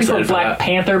kind of had something for Black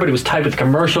Panther, but it was tied with the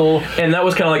commercial. And that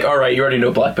was kind of like, all right, you already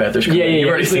know Black Panther's coming. Yeah, You've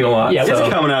already seen a lot. Yeah, it's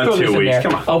coming out in 2 weeks.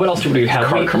 Come on. Oh, what else did we have?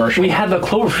 Car commercial. We had the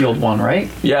Cloverfield one, right?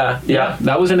 Yeah.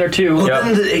 That was in there too.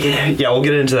 Yeah, we'll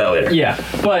get into that later. Yeah,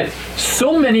 but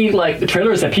so many the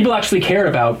trailers that people actually cared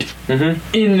about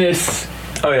in this.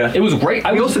 Oh yeah, it was great.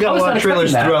 We also got a lot of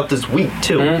trailers throughout this week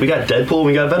too. We got Deadpool,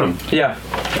 we got Venom. Yeah,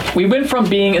 we went from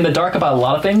being in the dark about a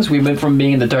lot of things. We went from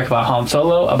being in the dark about Han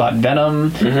Solo, about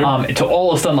Venom, to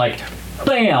all of a sudden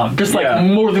bam, just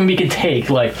more than we could take.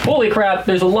 Holy crap,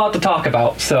 there's a lot to talk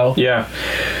about. So yeah.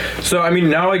 So I mean,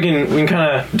 now we can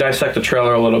kind of dissect the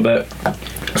trailer a little bit.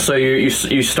 So you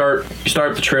start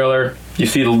the trailer. You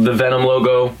see the Venom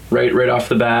logo right off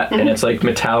the bat, and it's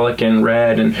metallic and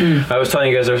red. And I was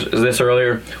telling you guys this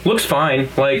earlier. Looks fine.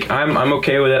 I'm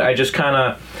okay with it. I just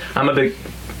I'm a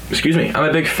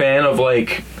big fan of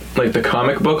the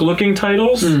comic book looking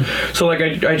titles. So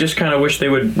I just kind of wish they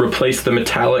would replace the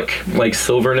metallic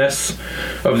silverness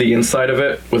of the inside of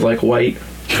it with white.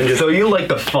 So you like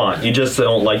the font? You just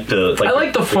don't like the I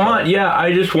like the font. Yeah,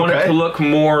 I just want it to look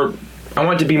more. I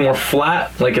want it to be more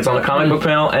flat, like it's on the comic book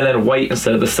panel, and then white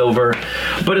instead of the silver.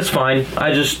 But it's fine.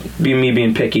 I just me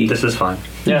being picky. This is fine.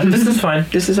 Yeah, this is fine.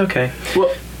 This is okay.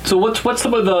 Well, so what's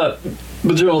some of the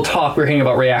general talk we're hearing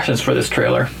about reactions for this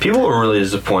trailer? People are really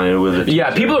disappointed with it.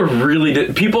 Yeah, people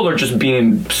are just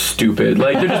being stupid.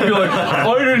 They're just being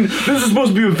like, this is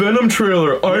supposed to be a Venom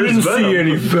trailer. I didn't see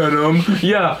any Venom.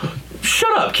 Yeah.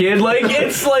 Shut up, kid.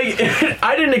 It's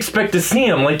I didn't expect to see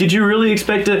him. Did you really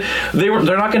expect to?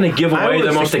 They're not going to give away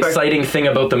the most exciting thing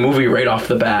about the movie right off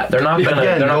the bat. They're not going to.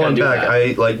 They're not going to do that.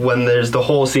 I when there's the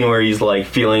whole scene where he's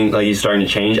feeling like he's starting to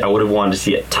change. I would have wanted to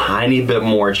see a tiny bit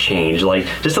more change,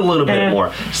 just a little bit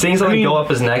more. Seeing something go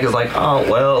up his neck is oh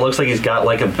well, it looks like he's got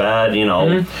a bad,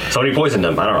 somebody poisoned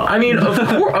him. I don't know. I mean,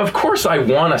 of course I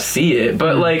want to see it,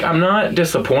 but I'm not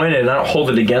disappointed, and I don't hold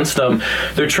it against them.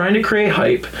 They're trying to create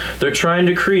hype. They're trying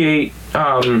to create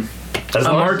a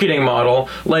marketing model.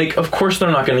 Of course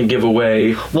they're not going to give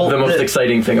away the most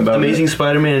exciting thing about Amazing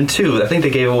Spider-Man 2. I think they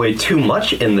gave away too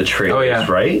much in the trailers,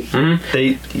 right?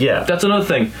 Mm-hmm. That's another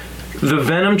thing. The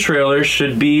Venom trailer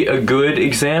should be a good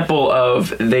example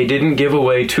of they didn't give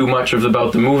away too much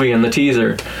about the movie in the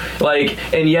teaser.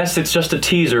 And yes, it's just a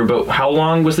teaser, but how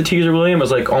long was the teaser, William? It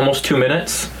was almost 2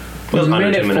 minutes. It was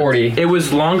minute 40. It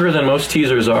was longer than most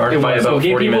teasers are by about 40 minutes. It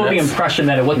gave people the impression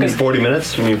that it wasn't... 40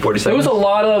 minutes? You mean 40 seconds? There was a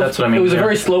lot of... That's what I mean. It was a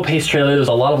very slow-paced trailer. There was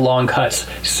a lot of long cuts.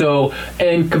 So,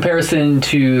 in comparison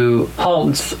to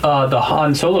the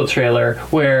Han Solo trailer,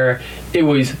 where it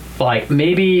was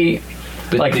maybe...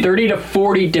 30 to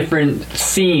 40 different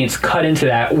scenes cut into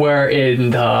that, where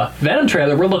in the Venom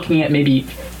trailer, we're looking at maybe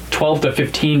 12 to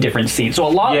 15 different scenes. So a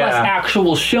lot less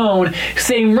actual shown.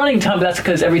 Same running time, but that's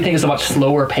because everything is a much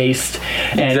slower paced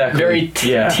and very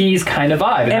tease kind of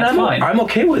vibe. And that's fine. I'm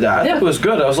okay with that. Yeah. It was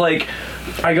good. I was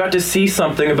I got to see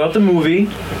something about the movie,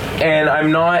 and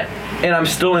I'm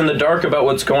still in the dark about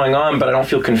what's going on, but I don't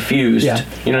feel confused. Yeah.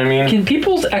 You know what I mean? Can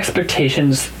people's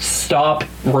expectations stop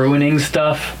ruining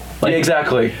stuff?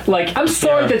 Exactly. I'm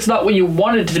sorry that's not what you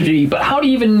wanted it to be, but how do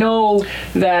you even know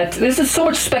that? This is so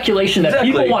much speculation that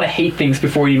people want to hate things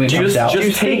before it even comes out.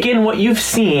 Just take in what you've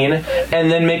seen and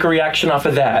then make a reaction off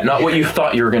of that, not what you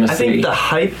thought you were going to see. I think the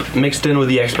hype mixed in with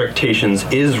the expectations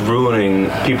is ruining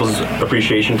people's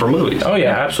appreciation for movies. Oh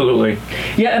yeah, absolutely.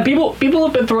 Yeah, and people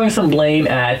have been throwing some blame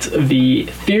at the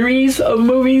theories of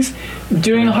movies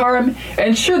doing harm,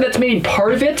 and sure, that's maybe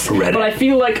part of it, but I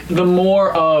feel the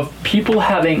more of people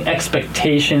having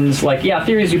expectations,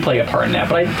 theories do play a part in that,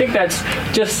 but I think that's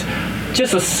just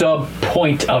just a sub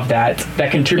point of that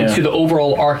contributes to the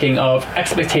overall arcing of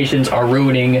expectations are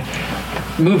ruining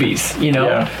movies.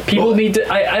 People need to.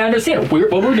 I understand.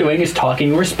 What we're doing is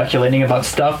talking. We're speculating about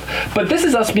stuff, but this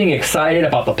is us being excited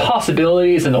about the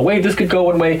possibilities and the way this could go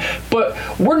one way. But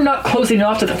we're not closing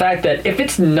off to the fact that if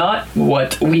it's not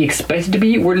what we expect it to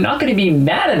be, we're not going to be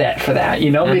mad at that for that.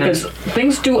 Because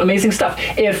things do amazing stuff.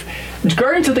 If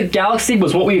Guardians of the Galaxy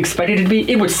was what we expected it to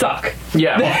be, it would suck.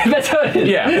 Yeah. That's how it is.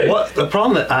 Yeah. Well, the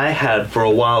problem that I had for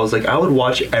a while was I would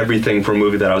watch everything for a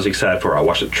movie that I was excited for. I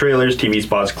watched the trailers, TV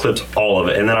spots, clips, all of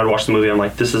it, and then I'd watch the movie. I'm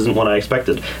like, this isn't what I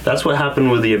expected. That's what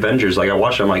happened with the Avengers. I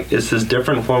watched it, I'm like, this is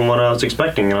different from what I was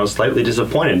expecting, and I was slightly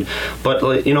disappointed. But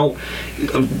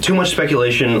too much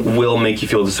speculation will make you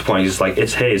feel disappointed.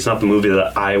 It's not the movie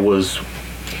that I was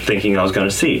thinking I was going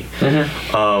to see.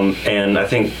 And I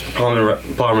think the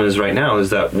problem is right now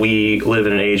is that we live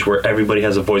in an age where everybody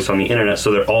has a voice on the internet,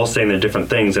 so they're all saying their different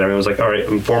things, and everyone's like, all right,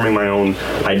 I'm forming my own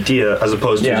idea, as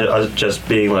opposed to just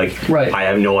being like, I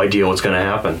have no idea what's going to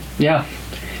happen. Yeah.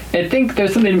 I think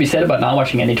there's something to be said about not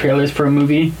watching any trailers for a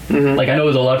movie. I know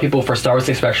there's a lot of people, for Star Wars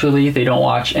especially, they don't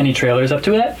watch any trailers up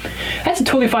to it. That's a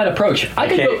totally fine approach. I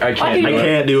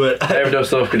can't do it. I have no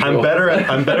self-control.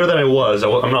 I'm better than I was.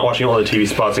 I'm not watching all the TV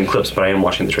spots and clips, but I am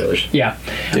watching the trailers. Yeah.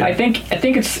 I think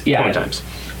it's 20 times.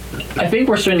 I think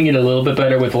we're starting to get a little bit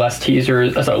better with less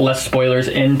teasers, less spoilers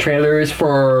in trailers.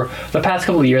 For the past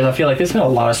couple of years, I feel like there's been a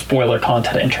lot of spoiler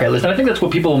content in trailers, and I think that's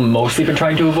what people mostly been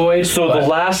trying to avoid. So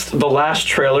the last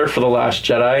trailer for The Last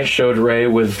Jedi showed Rey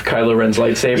with Kylo Ren's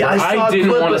lightsaber. Yeah, I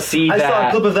didn't want to see that. I saw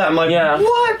a clip of that. I'm like,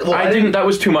 what? Well, I didn't. That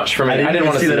was too much for me. I didn't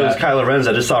want to see that. It was Kylo Ren's.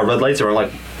 I just saw a red lightsaber. I'm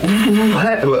like, what?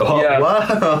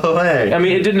 I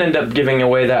mean, it didn't end up giving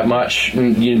away that much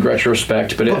in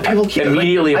retrospect, but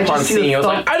immediately upon seeing it, I was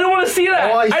like, I don't want to see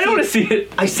that. I don't want to see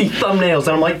it. I see thumbnails, and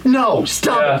I'm like, no,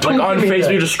 stop. Like on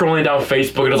Facebook, you're just scrolling down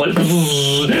Facebook, and it's like,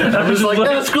 and I'm just like,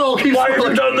 scroll. Why have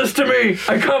you done this to me?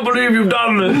 I can't believe you've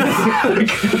done this.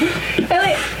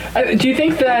 Do you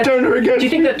think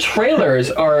that trailers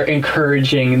are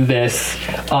encouraging this?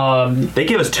 They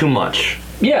give us too much.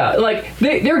 Yeah,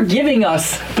 they're giving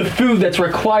us the food that's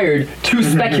required to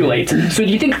speculate. So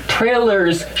do you think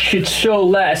trailers should show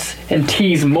less and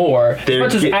tease more? As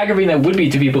much as aggravating that would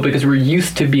be to people, because we're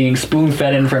used to being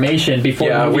spoon-fed information before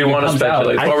the movie we want to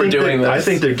speculate. I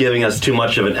think they're giving us too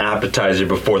much of an appetizer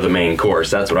before the main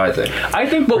course. That's what I think. I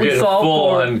think what we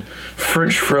saw on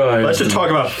French fries. Let's just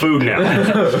talk about food now.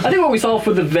 I think what we saw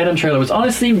for the Venom trailer was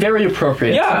honestly very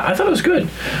appropriate. Yeah, I thought it was good.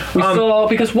 We saw,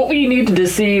 because what we needed to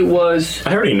see was...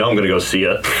 I already know I'm going to go see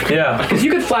it. Yeah. Because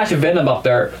you could flash a Venom up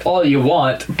there all you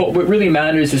want, but what really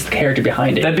matters is the character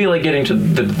behind it. That'd be like getting to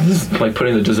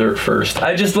putting the dessert first.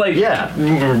 I just I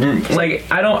don't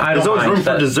There's always room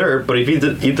for dessert, but if you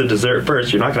eat the dessert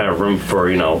first, you're not going to have room for, Or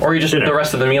you just, dinner. The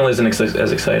rest of the meal isn't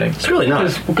as exciting. It's really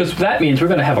not. Because that means we're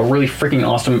going to have a really freaking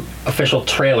awesome official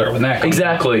trailer when that comes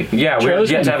Exactly. out. Yeah, we have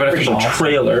to have an official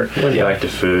trailer. Yeah, back to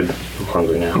food. I'm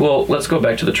hungry now. Well, let's go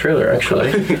back to the trailer,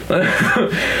 actually.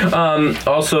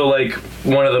 Also,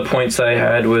 one of the points I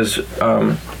had was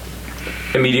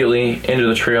immediately into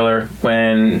the trailer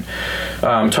when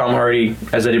Tom Hardy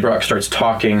as Eddie Brock starts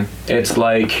talking. It's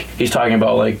like he's talking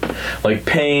about like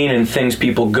pain and things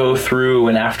people go through,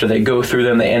 and after they go through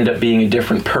them, they end up being a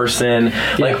different person.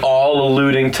 All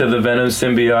alluding to the Venom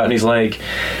symbiote. And he's like,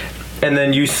 and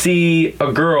then you see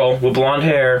a girl with blonde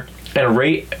hair,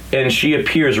 and she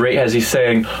appears right as he's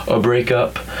saying a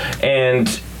breakup, and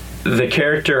the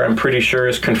character, I'm pretty sure,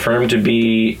 is confirmed to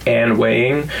be Anne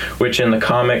Weying, which in the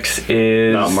comics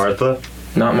is... Not Martha?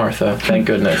 Not Martha, thank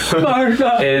goodness.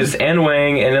 Martha! Is Anne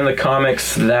Weying, and in the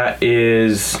comics, that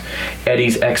is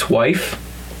Eddie's ex-wife.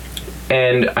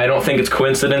 And I don't think it's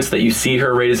coincidence that you see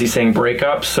her right as he's saying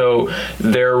breakup, so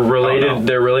they're related. Oh, no.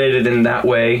 They're related in that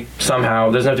way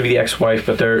somehow. Doesn't have to be the ex-wife,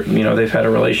 but they've had a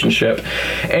relationship.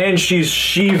 And she's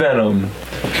She-Venom.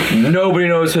 Nobody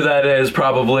knows who that is,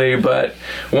 probably, but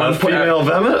female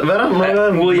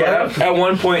Venom. Well, yeah. At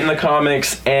one point in the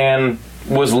comics, Anne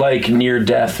was near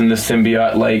death, and the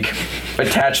symbiote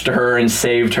attached to her and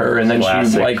saved her, and then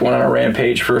she went on a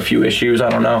rampage for a few issues. I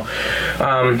don't know.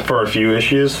 For a few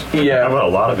issues? Yeah. How about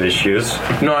a lot of issues?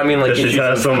 No, I mean she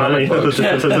has so many. No,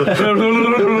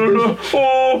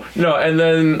 and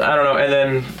then I don't know, and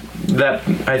then that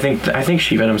I think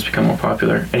She-Venom's become more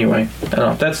popular. Anyway, I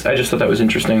don't know. I just thought that was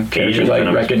interesting. Characters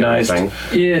like recognized.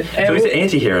 Yeah, So he's an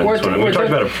anti-hero in this one. We talked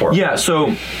about it before. Yeah.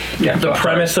 So the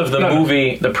premise of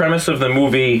the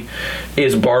movie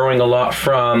is borrowing a lot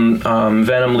from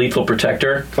Venom: Lethal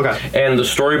Protector. Okay. And the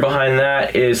story behind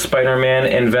that is Spider-Man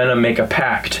and Venom make a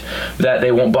pact that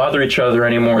they won't bother each other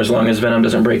anymore as long as Venom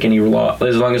doesn't break any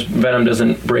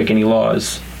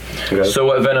laws. Okay. So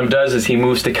what Venom does is he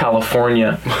moves to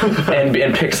California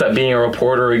and picks up being a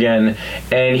reporter again,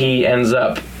 and he ends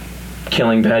up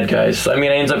killing bad guys. I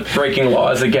mean, he ends up breaking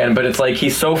laws again, but it's like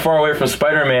he's so far away from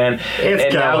Spider-Man,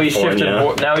 and now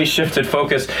he's shifted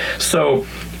focus. So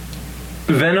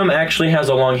Venom actually has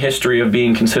a long history of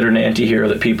being considered an anti-hero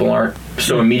that people aren't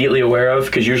so immediately aware of,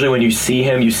 because usually when you see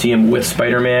him with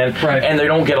Spider-Man, right, and they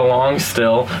don't get along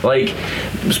still. Like,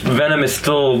 Venom is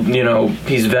still,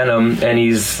 he's Venom,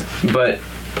 but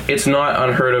it's not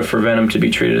unheard of for Venom to be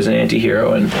treated as an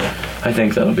anti-hero, and I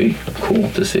think that'll be cool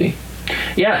to see.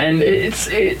 Yeah, and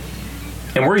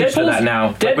and we're used to that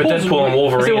now, like with Deadpool and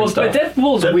Wolverine and stuff. But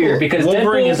Deadpool's weird because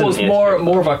Wolverine Deadpool was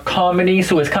more of a comedy,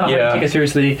 so it's kind of hard to take it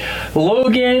seriously.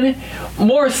 Logan,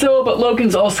 more so, but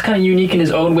Logan's also kind of unique in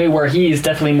his own way, where he is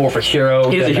definitely more of a hero.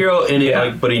 He's a hero,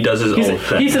 but he does his own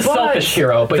thing. He's a selfish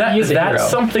hero, but he is a hero. That's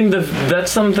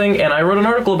something, and I wrote an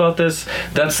article about this.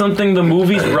 That's something the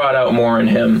movies brought out more in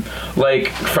him. Like,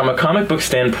 from a comic book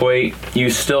standpoint, you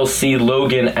still see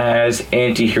Logan as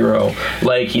anti-hero.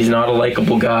 Like, he's not a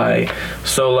likable guy.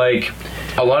 So, like,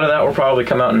 a lot of that will probably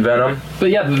come out in Venom.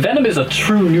 But yeah, Venom is a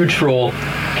true neutral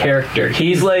character.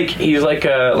 He's like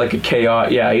a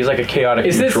chaotic. Yeah, he's like a chaotic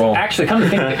neutral. Actually, come to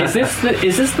think of it,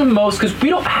 is this the most? Because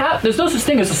there's no such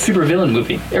thing as a supervillain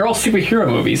movie. They're all superhero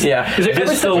movies. Yeah,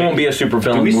 this still won't be a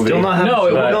supervillain movie. We still not have no,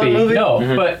 it won't be. movie?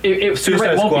 No, but it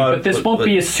Suicide won't Squad, be. But this won't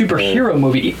be a superhero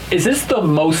movie. Is this the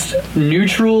most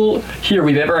neutral hero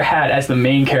we've ever had as the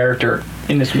main character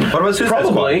in this movie? What about Suicide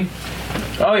Probably. Squad?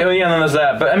 Oh yeah, and then there's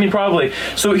that. But I mean, probably.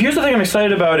 So here's the thing I'm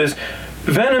excited about is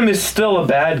Venom is still a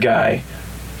bad guy.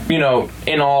 In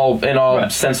all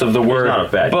right. sense of the word. He's not a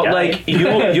bad but guy. Like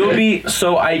you'll be,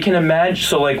 so I can imagine,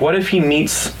 so like what if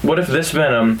this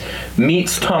Venom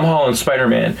meets Tom Holland's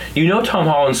Spider-Man? Tom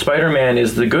Holland's Spider-Man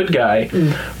is the good guy,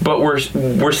 but we're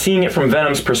seeing it from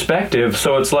Venom's perspective,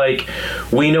 so it's like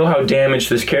we know how damaged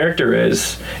this character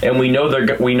is, and we know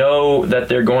that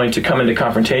they're going to come into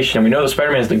confrontation, and we know that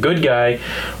Spider-Man's the good guy,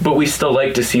 but we still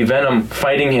like to see Venom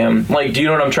fighting him. Like, do you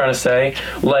know what I'm trying to say?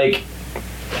 Like,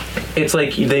 it's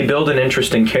like they build an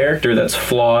interesting character that's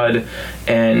flawed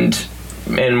and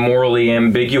morally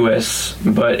ambiguous,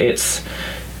 but it's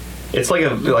like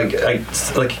a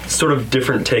sort of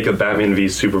different take of Batman v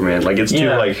Superman. Like, it's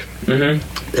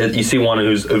you see one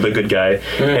who's the good guy,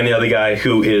 and the other guy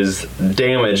who is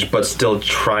damaged but still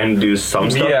trying to do some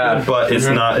stuff good, but it's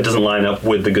not. It doesn't line up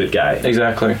with the good guy.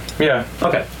 Exactly. Yeah.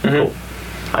 Okay. Cool.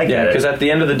 I get it. Because at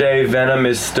the end of the day, Venom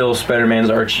is still Spider-Man's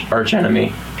arch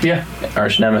enemy. Yeah.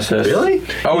 Arch nemesis. Really?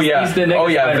 Oh yeah. He's the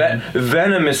next Spider-Man.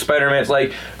 Venom is Spider-Man's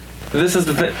like. This is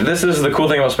the cool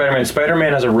thing about Spider-Man.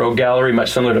 Spider-Man has a rogue gallery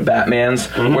much similar to Batman's,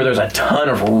 where there's a ton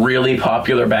of really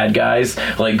popular bad guys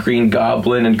like Green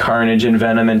Goblin and Carnage and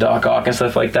Venom and Doc Ock and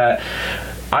stuff like that.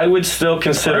 I would still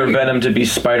consider Venom to be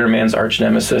Spider-Man's arch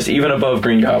nemesis, even above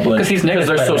Green Goblin, because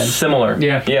they're so similar.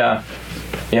 Yeah.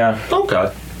 Oh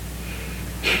God.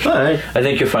 All right. I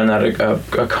think you'll find that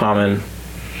a common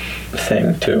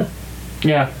thing too.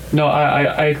 Yeah, no,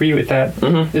 I agree with that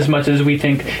as much as we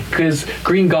think, because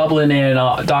Green Goblin and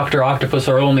Dr. Octopus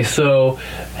are only so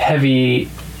heavy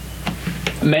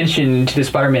mentioned to the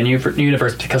Spider-Man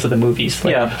universe because of the movies.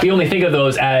 Like, we only think of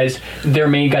those as their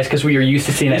main guys because we are used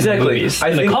to seeing that in the movies.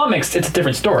 In the comics, it's a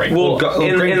different story. Well,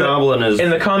 Green Goblin is...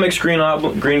 In the comics,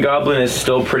 Green Goblin is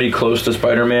still pretty close to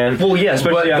Spider-Man. Well, yeah,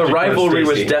 but the rivalry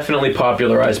was definitely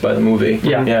popularized by the movie.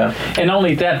 Yeah. And not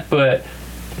only that, but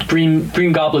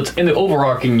Green Goblin's in the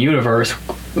overarching universe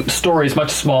story is much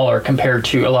smaller compared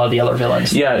to a lot of the other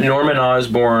villains. Yeah, Norman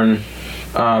Osborn.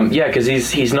 Because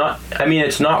he's not. I mean,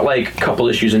 it's not like a couple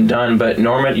issues and done. But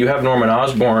you have Norman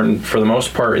Osborn for the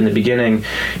most part in the beginning.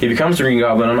 He becomes the Green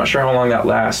Goblin. I'm not sure how long that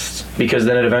lasts, because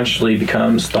then it eventually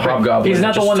becomes the Hobgoblin. He's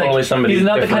not the one he's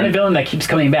not the kind of villain that keeps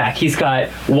coming back. He's got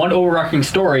one overarching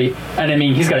story, and I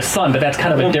mean, he's got a son, but that's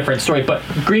kind of a different story. But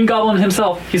Green Goblin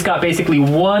himself, he's got basically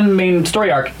one main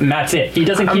story arc, and that's it. He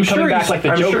doesn't keep coming back like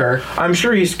the Joker. I'm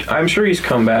sure he's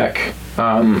come back. But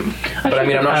I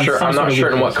mean, I'm not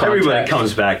sure in what context. Everybody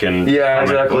comes back and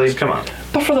exactly. Come on.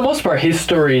 But for the most part, his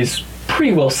story is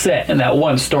pretty well set in that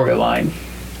one storyline.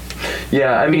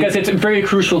 Yeah, I mean, because it's very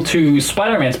crucial to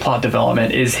Spider-Man's plot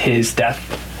development is his death.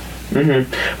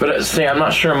 But see, I'm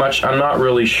not sure much. I'm not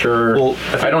really sure. Well,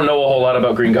 I don't know a whole lot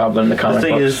about Green Goblin in the comic The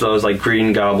thing books. is, though, is like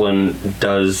Green Goblin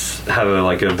does have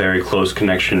a very close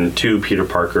connection to Peter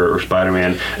Parker or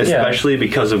Spider-Man, especially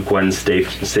because of Gwen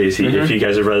Stacy. If you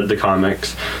guys have read the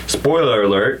comics, spoiler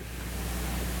alert.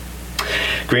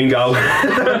 Green Goblin.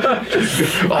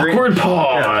 Awkward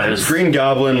pause. Green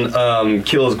Goblin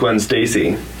kills Gwen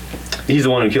Stacy. He's the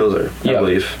one who kills her, I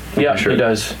believe. Yeah, sure. he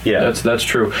does. Yeah, that's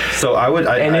true. So I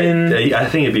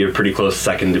think it'd be a pretty close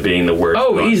second to being the worst.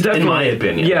 Oh, he's definitely, in my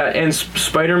opinion. Yeah, and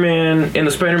Spider-Man in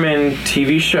the Spider-Man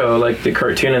TV show, like the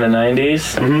cartoon in the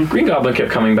 '90s, Green Goblin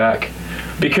kept coming back.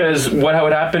 Because what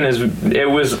would happen is it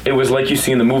was like you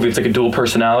see in the movie. It's like a dual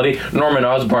personality. Norman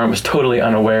Osborn was totally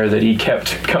unaware that he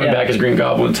kept coming back as Green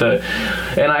Goblin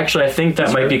and actually I think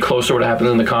that might be closer to what happens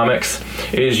in the comics.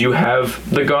 Is you have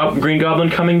the Green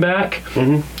Goblin coming back,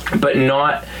 but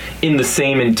not in the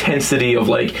same intensity of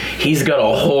like he's got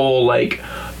a whole like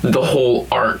the whole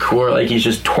arc where like he's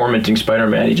just tormenting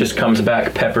Spider-Man. He just comes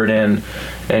back peppered in,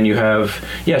 and you have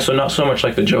so not so much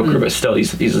like the Joker, but still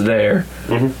he's there.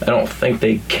 I don't think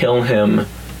they kill him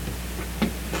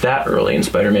that early in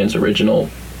Spider-Man's original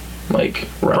like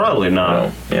run. Probably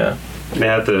not. Yeah. They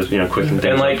have to quicken things.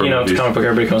 And like up it's a comic book,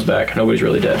 everybody comes back. Nobody's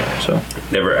really dead. So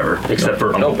never ever, except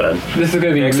for Uncle Ben. This is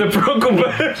gonna be except for Uncle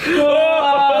Ben.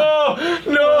 Oh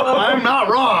no! I'm not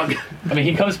wrong. I mean,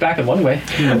 he comes back in one way.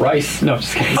 Rice. No,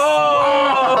 just kidding.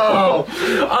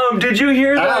 Did you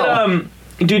hear that?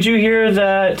 Did you hear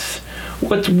that?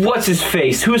 What's his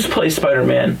face? Who's plays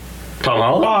Spider-Man? Tom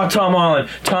Holland? Oh, Tom Holland.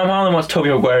 Tom Holland wants Tobey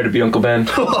Maguire to be Uncle Ben.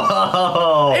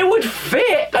 It would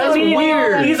fit. That's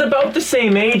weird. He's about the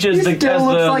same age as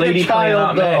the lady playing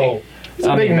Aunt May. It's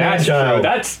a big man child.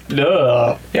 That's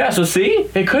Yeah, so see?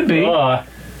 It could be.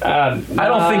 I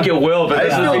don't think it will, but I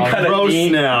this would be feel kind of gross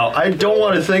neat. now. I don't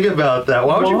want to think about that.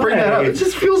 Why would you bring that up? It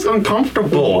just feels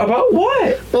uncomfortable. About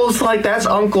what? Well, it's like that's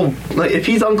Uncle. Like if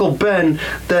he's Uncle Ben,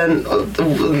 then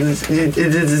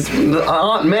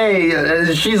Aunt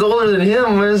May, she's older than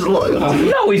him.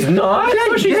 No, he's not.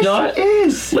 Yeah, No, she's not. She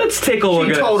is. Let's take a look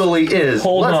at it. She totally is.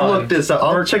 Let's look this up.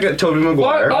 I'll check out Tobey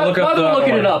Maguire. While I'm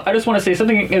looking it up, I just want to say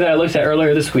something that I looked at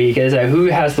earlier this week is that who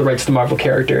has the rights to Marvel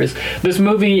characters. This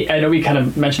movie, I know we kind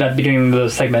of mentioned at the beginning of the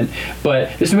segment,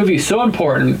 but this movie is so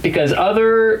important because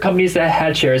other companies that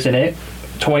had shares in it,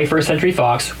 21st Century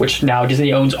Fox, which now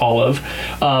Disney owns all of,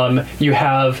 you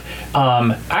have,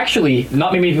 actually,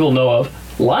 not many people know of,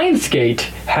 Lionsgate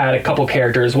had a couple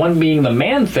characters, one being the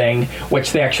Man-Thing,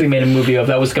 which they actually made a movie of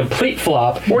that was a complete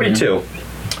flop. 42.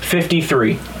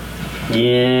 53.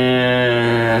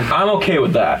 Yeah. I'm okay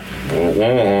with that.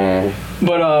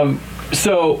 But,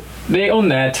 so they own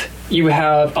that. You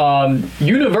have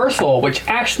Universal, which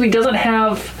actually doesn't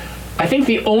have... I think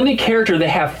the only character they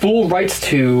have full rights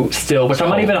to still, which I'm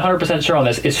not even 100% sure on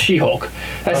this, is She-Hulk.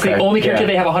 That's the only character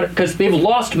they have 100... Because they've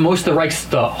lost most of the rights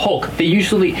to Hulk. They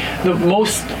usually... The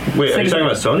most... Wait, are you talking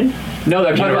about Sony? No,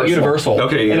 they're talking about Universal.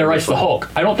 Okay, and the rights to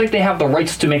Hulk. I don't think they have the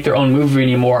rights to make their own movie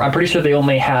anymore. I'm pretty sure they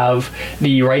only have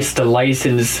the rights to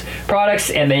license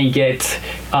products, and they get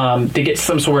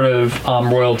some sort of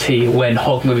royalty when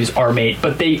Hulk movies are made.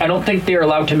 But I don't think they're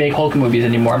allowed to make Hulk movies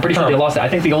anymore. I'm pretty sure they lost it. I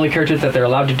think the only characters that they're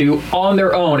allowed to do on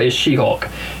their own is She-Hulk.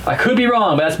 I could be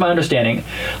wrong, but that's my understanding.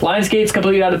 Lionsgate's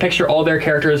completely out of the picture. All their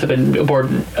characters have been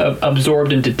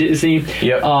absorbed into Disney.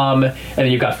 Yep. And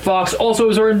then you've got Fox also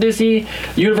absorbed into Disney.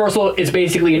 Universal is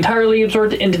basically entirely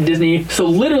absorbed into Disney. So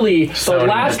literally, Sony the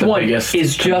last one is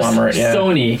just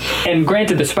Sony. And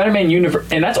granted, the Spider-Man universe,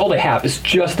 and that's all they have, is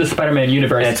just the Spider-Man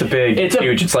universe. And it's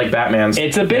huge. It's like Batman's.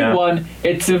 It's a big one.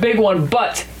 It's a big one,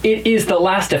 but it is the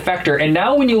last effector. And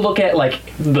now when you look at like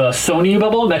the Sony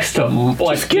bubble next to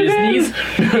like Disney's,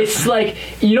 it's like,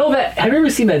 you know that, have you ever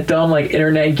seen that dumb like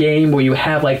internet game where you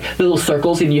have like little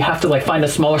circles and you have to like find a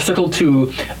smaller circle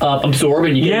to absorb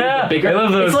and you get bigger? I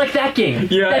love those. It's like that game.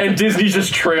 Yeah, and Disney's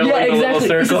just trailing the little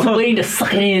circle. It's just waiting to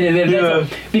suck it in, and then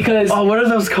because what are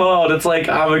those called? It's like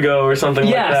Amigo or something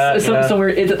like that. Somewhere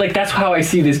it's like that's how I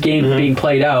see this game being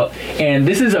played out, and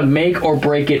this is a make or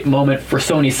break it moment for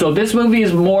Sony. So this movie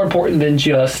is more important than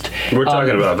just. We're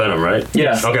talking about Venom, right?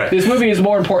 Yes. Okay. This movie is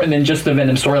more important than just the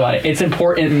Venom storyline. It's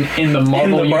important in the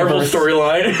Marvel universe.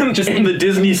 Storyline, just in the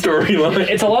Disney storyline.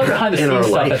 It's a lot of behind the scenes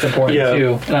stuff that's important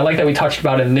too, and I like that we touched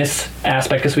about it in this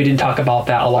aspect because we didn't talk about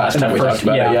that a lot last time we talked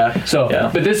about it. So,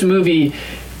 but this movie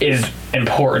is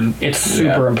important. It's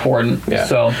super important. Yeah.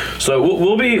 So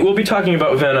we'll be talking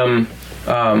about Venom.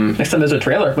 Next time there's a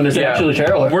trailer, when there's actually a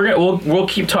trailer, we'll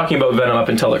keep talking about Venom up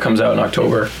until it comes out in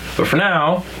October. But for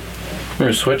now, we're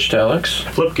gonna switch to Alex.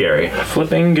 Flip Gary.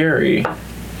 Flipping Gary.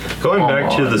 Going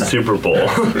back to the Super Bowl,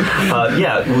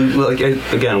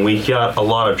 we got a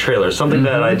lot of trailers. Something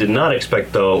that I did not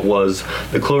expect, though, was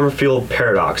the Cloverfield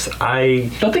Paradox.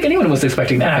 I don't think anyone was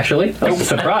expecting that, actually. I was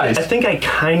surprised. I think I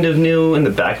kind of knew in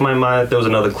the back of my mind that there was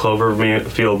another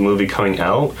Cloverfield movie coming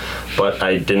out, but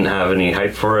I didn't have any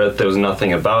hype for it. There was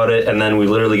nothing about it, and then we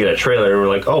literally get a trailer, and we're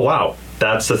like, oh, wow.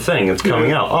 That's the thing. It's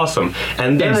coming out. Awesome.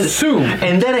 And then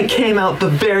it came out the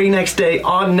very next day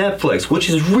on Netflix, which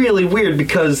is really weird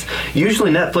because usually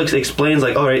Netflix explains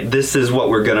like, all right, this is what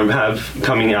we're going to have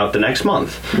coming out the next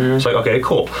month. It's like, okay,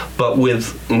 cool. But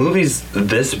with movies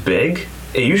this big,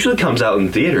 it usually comes out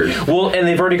in theaters. Well, and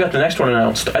they've already got the next one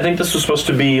announced. I think this was supposed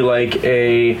to be like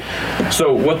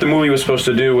so what the movie was supposed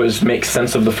to do was make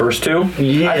sense of the first two.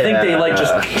 Yeah. I think they like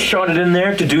just shot it in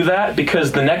there to do that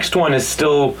because the next one is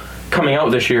still coming out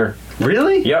this year.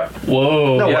 Really? Yep.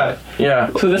 Whoa. No yeah. way. Yeah.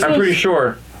 So I'm pretty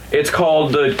sure. It's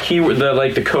called the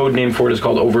code name for it is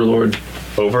called Overlord.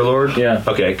 Overlord? Yeah.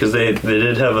 Okay, because they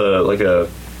did have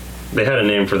they had a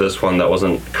name for this one that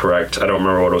wasn't correct. I don't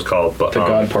remember what it was called, but The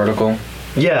God Particle.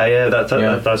 Yeah,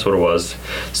 that's what it was.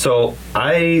 So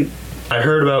I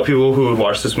heard about people who would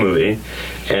watch this movie,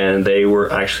 and they were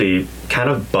actually kind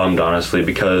of bummed, honestly,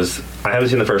 because I haven't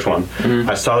seen the first one.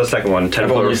 I saw the second one, 10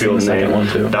 Cloverfield Lane. One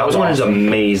too. That one is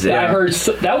amazing. Yeah, I heard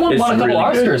that one won a couple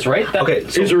Oscars, right? Okay,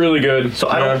 so it's really good. So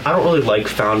I don't really like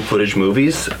found footage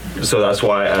movies, so that's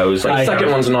why I was like. The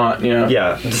second one's not.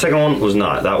 Yeah, the second one was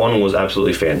not. That one was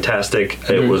absolutely fantastic.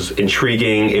 It was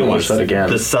intriguing. It was that again.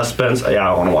 The suspense.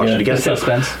 Yeah, I want to watch it again. The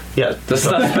suspense. Yeah, the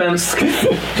suspense.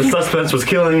 The suspense was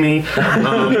killing me.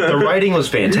 The writing was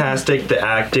fantastic. The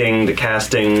acting, the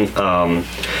casting.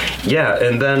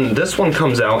 And then this one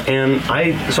comes out, and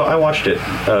I watched it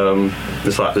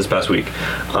this past week,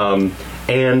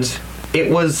 and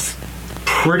it was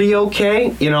pretty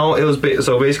okay. You know, it was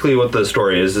so basically what the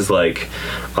story is like,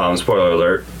 spoiler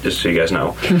alert, just so you guys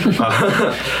know.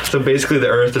 So basically the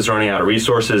Earth is running out of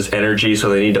resources, energy, so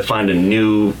they need to find a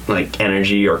new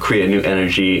energy or create a new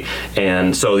energy,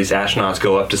 and so these astronauts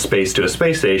go up to space to a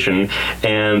space station,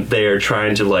 and they're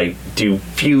trying to do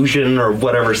fusion or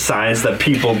whatever science that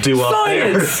people do up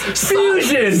there.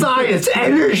 Fusion! Science,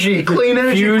 energy, clean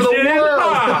energy for the world.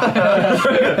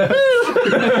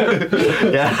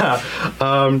 Yeah.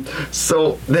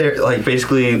 So they're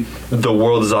basically the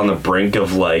world is on the brink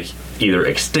of either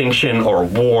extinction or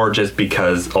war just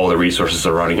because all the resources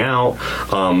are running out.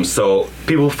 So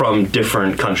people from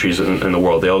different countries in the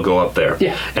world, they all go up there.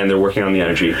 Yeah. And they're working on the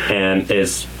energy. And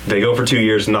they go for 2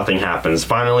 years, nothing happens.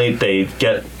 Finally, they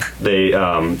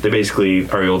basically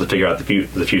are able to figure out the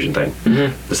fusion thing,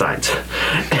 the science.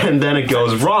 And then it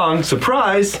goes wrong,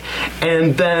 surprise,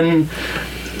 and then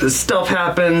stuff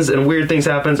happens and weird things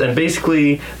happens, and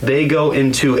basically they go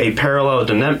into a parallel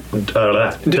dimension.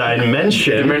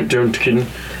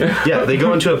 Yeah, they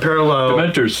go into a parallel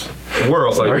Dementors.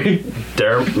 world. Sorry.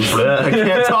 I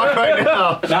can't talk right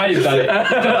now. Now you've done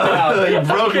it. You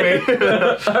broke me.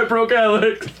 I broke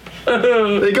Alex.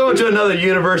 They go into another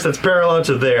universe that's parallel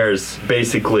to theirs,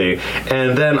 basically,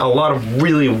 and then a lot of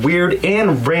really weird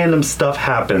and random stuff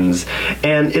happens,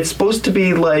 and it's supposed to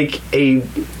be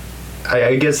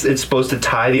I guess it's supposed to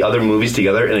tie the other movies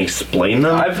together and explain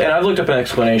them. I've looked up an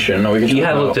explanation. You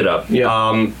had looked it up.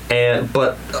 Yeah.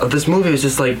 But this movie is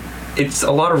just it's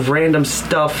a lot of random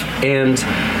stuff, and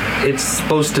it's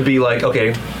supposed to be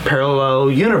parallel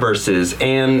universes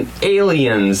and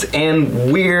aliens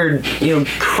and weird,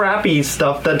 crappy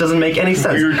stuff that doesn't make any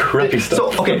sense. Weird, crappy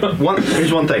stuff. So,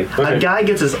 here's one thing. Okay. A guy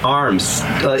gets his arms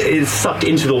is sucked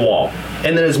into the wall,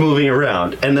 and then it's moving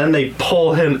around, and then they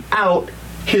pull him out.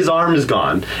 His arm is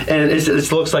gone, and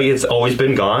it looks like it's always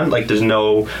been gone. The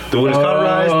wound is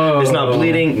cauterized, it's not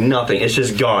bleeding, nothing. It's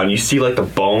just gone. You see the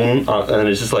bone, and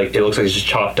it's just it looks like it's just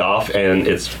chopped off, and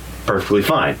it's perfectly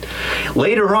fine.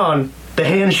 Later on, the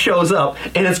hand shows up,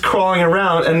 and it's crawling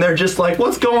around, and they're just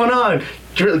what's going on?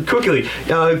 Quickly,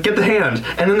 get the hand,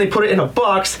 and then they put it in a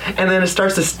box, and then it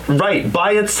starts to write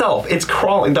by itself. It's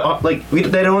crawling. They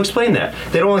don't explain that.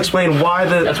 They don't explain why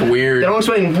That's weird. They don't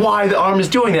explain why the arm is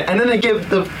doing that, and then they give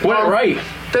the right.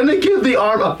 Then they give the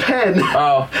arm a pen.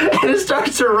 Oh. And it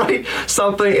starts to write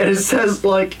something, and it says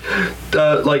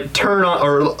turn on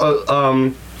or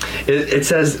It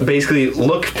says basically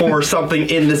look for something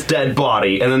in this dead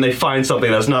body, and then they find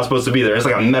something that's not supposed to be there. It's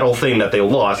a metal thing that they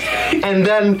lost, and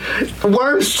then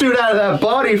worms shoot out of that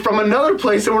body from another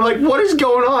place, and we're like, what is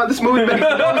going on? This movie makes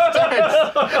no sense.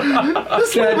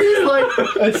 This movie's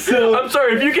I'm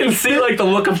sorry if you can see the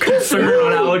look of concern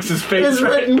on Alex's face. It's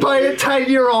written by a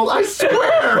 10-year-old, I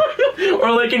swear.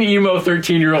 Or an emo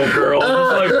 13-year-old girl.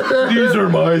 Just these are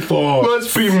my thoughts.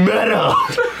 Let's be meta.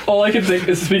 all I can think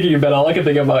is, speaking of Ben, all I can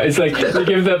think about is like they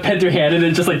give the pen to your hand and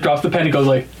it just like drops the pen and goes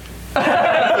like. Major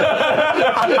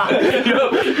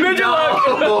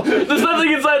Luck! There's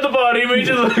nothing inside the body,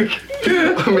 Major Luck.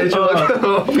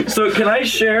 So can I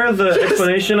share the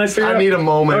explanation I figured out? I need a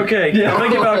moment. Okay, I'll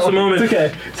make it back a moment.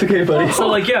 It's okay, buddy. So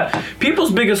like, yeah,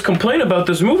 people's biggest complaint about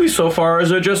this movie so far is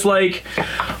they're just like,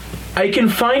 I can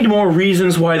find more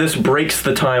reasons why this breaks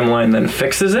the timeline than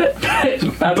fixes it. That's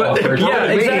awkward. Yeah,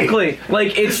 exactly.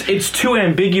 Like it's too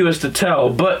ambiguous to tell.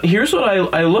 But here's what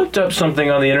I looked up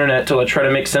something on the internet to try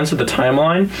to make sense of the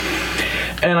timeline.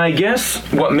 And I guess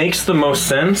what makes the most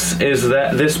sense is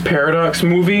that this Paradox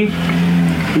movie,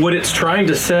 what it's trying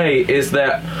to say is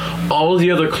that all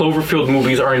the other Cloverfield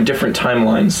movies are in different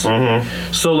timelines.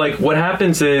 Mm-hmm. So like what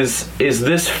happens is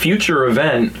this future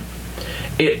event,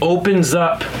 it opens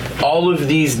up all of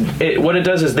these. What it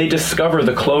does is they discover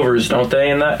the Clovers, don't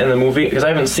they? In the movie, because I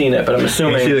haven't seen it, but I'm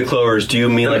assuming. You see the Clovers? Do you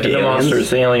mean like the aliens?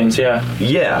 monsters, the aliens? Yeah.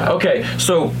 Yeah. Okay,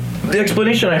 so the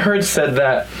explanation I heard said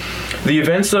that the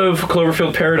events of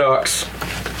Cloverfield Paradox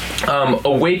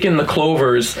awaken the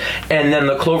Clovers, and then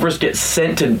the Clovers get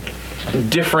sent to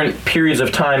different periods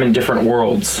of time in different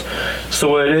worlds. So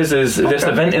what it is this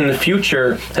event in the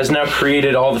future has now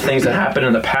created all the things that happened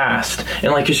in the past,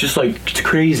 and like it's just like it's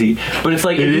crazy. But it's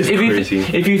like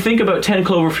if you think about 10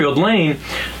 Cloverfield Lane,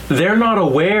 they're not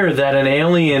aware that an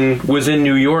alien was in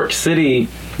New York City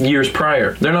years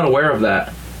prior. They're not aware of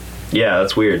that. Yeah,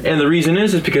 that's weird. And the reason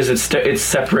is because it's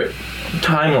separate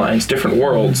timelines, different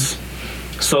worlds.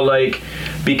 So like,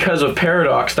 because of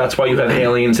Paradox, that's why you have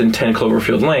aliens in 10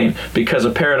 Cloverfield Lane. Because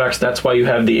of Paradox, that's why you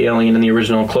have the alien in the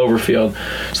original Cloverfield.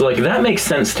 So like, that makes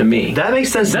sense to me. That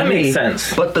makes sense to me. That makes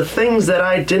sense. But the things that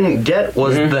I didn't get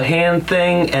was the hand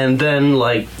thing, and then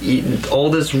like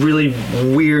all this really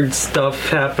weird stuff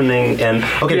happening. And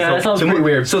okay, yeah, that sounds pretty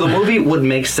weird. So the movie would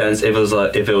make sense if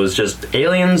it was just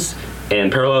aliens and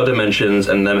parallel dimensions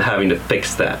and them having to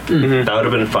fix that. Mm-hmm. That would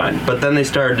have been fine. But then they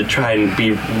started to try and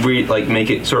make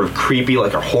it sort of creepy,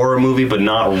 like a horror movie, but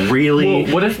not really.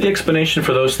 Well, what if the explanation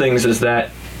for those things is that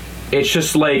it's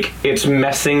just like it's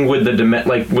messing with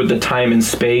with the time and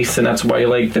space, and that's why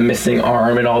like the missing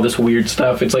arm and all this weird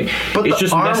stuff. It's like it's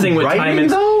just messing with time and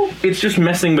it's just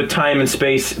messing with time and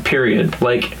space. Period.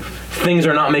 Like things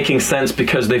are not making sense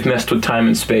because they've messed with time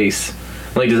and space.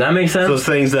 Like, does that make sense? Those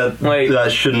things that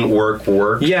shouldn't work.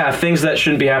 Yeah, things that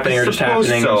shouldn't be happening are just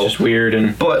happening. So. It's just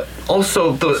weird. But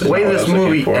also, the way this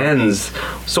movie ends,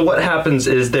 so what happens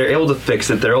is they're able to fix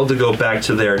it. They're able to go back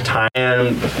to their time.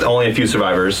 And only a few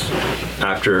survivors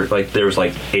after, like, there was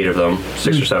like 8 of them,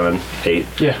 6 or 7, 8.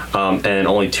 Yeah. And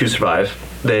only 2 survive.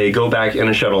 They go back in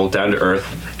a shuttle down to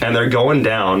Earth, and they're going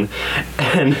down,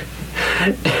 and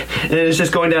it's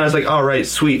just going down. It's like, all right,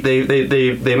 sweet. They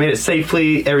made it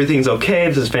safely. Everything's okay.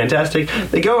 This is fantastic.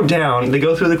 They go down. They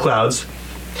go through the clouds,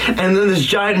 and then this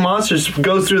giant monster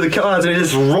goes through the clouds, and it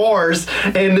just roars.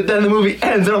 And then the movie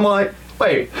ends, and I'm like,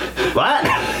 wait, what?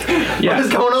 Yeah. What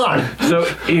is going on? So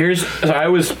I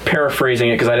was paraphrasing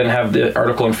it because I didn't have the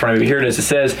article in front of me. Here it is. It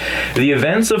says, the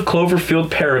events of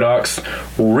Cloverfield Paradox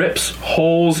rips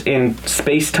holes in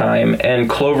space-time, and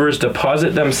Clovers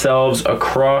deposit themselves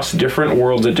across different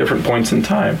worlds at different points in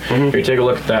time. Mm-hmm. Here, take a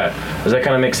look at that. Does that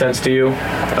kind of make sense to you?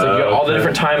 So you got all the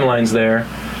different timelines there.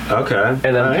 Okay.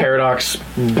 And then Paradox,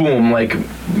 boom, like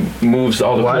moves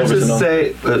all the. Why does it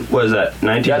say? What is that?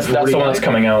 1940. That's the one that's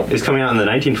coming out. It's coming out in the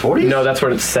 1940s. No, that's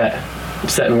where it's set.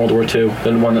 It's set in World War II.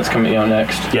 The one that's coming out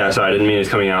next. Yeah, sorry, I didn't mean it's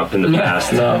coming out in the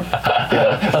past. No.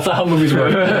 Yeah, that's not how movies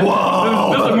work.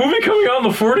 Whoa! There's a movie coming out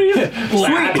in the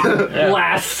 40s.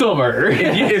 Last summer.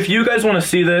 If you guys want to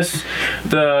see this,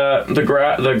 the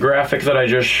graphic that I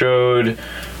just showed,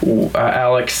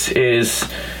 Alex, is.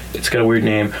 It's got a weird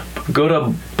name. Go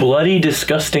to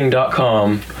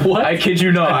bloodydisgusting.com. What? I kid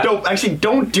you not.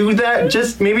 Don't do that.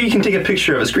 Just maybe you can take a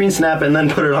picture of a screen snap and then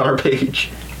put it on our page.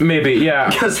 Maybe, yeah.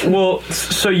 Well,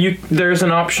 so there's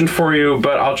an option for you,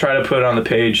 but I'll try to put it on the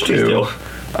page too. Please do.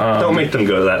 Don't make them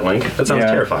go to that link. That sounds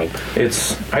terrifying. I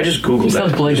just googled it.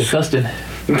 Sounds bloody disgusting.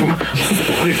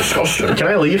 Bloody disgusting. Can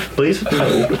I leave, please?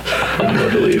 No. I'm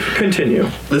going to leave. Continue.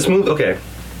 This movie, okay.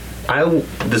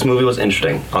 This movie was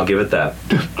interesting. I'll give it that.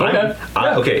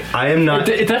 Okay. I am not.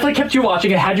 It definitely kept you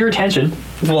watching. It had your attention.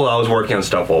 Well, I was working on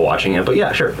stuff while watching it, but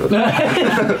yeah, sure.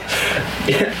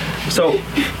 So,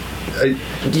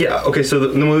 okay. So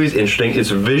the movie's interesting. It's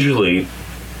visually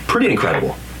pretty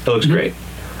incredible. It looks great.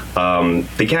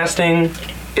 The casting,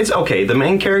 it's okay. The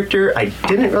main character I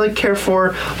didn't really care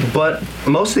for, but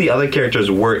most of the other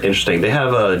characters were interesting. They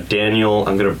have Daniel.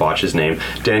 I'm gonna botch his name.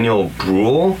 Daniel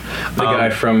Bruhl, the guy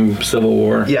from Civil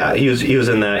War. Yeah, he was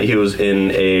in that. He was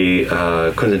in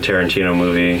a Quentin Tarantino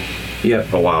movie.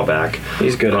 Yep. A while back.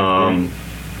 He's good.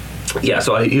 Yeah,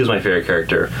 so he was my favorite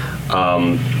character.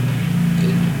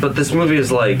 But this movie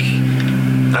is like,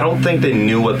 I don't think they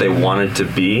knew what they wanted to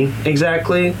be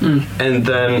exactly. And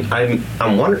then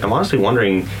I'm honestly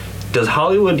wondering, does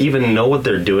Hollywood even know what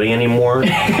they're doing anymore?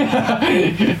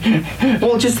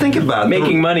 Well, just think about it.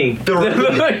 Making money.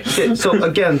 So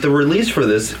again, the release for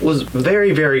this was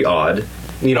very, very odd.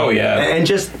 You know, oh, yeah. And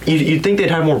just, you'd think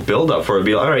they'd have more build-up for it.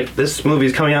 Be like, all right, this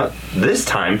movie's coming out this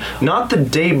time, not the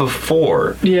day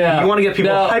before. Yeah. You want to get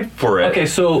people hyped for it. Okay,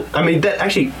 so... I mean, that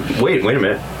actually... Wait a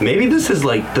minute. Maybe this is,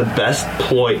 like, the best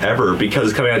ploy ever, because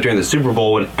it's coming out during the Super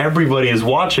Bowl when everybody is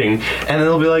watching, and then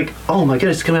they'll be like, oh my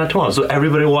goodness, it's coming out tomorrow, so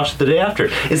everybody will watch it the day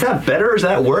after. Is that better or is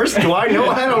that worse? Do I know?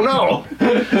 I don't know.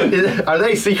 Are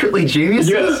they secretly geniuses?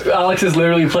 Yes, Alex is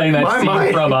literally playing that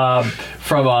scene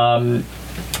from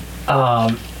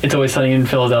It's Always Sunny in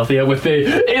Philadelphia with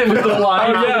the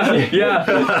line.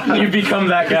 Yeah. You become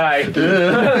that guy. I don't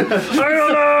know. It's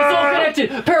all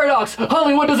connected. Paradox.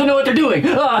 Hollywood doesn't know what they're doing.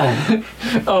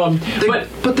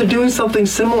 But they're doing something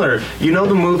similar. You know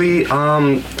the movie?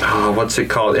 What's it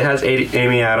called? It has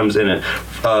Amy Adams in it.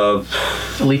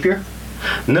 Leap Year?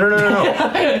 No. No,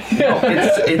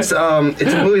 it's a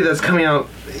movie that's coming out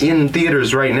in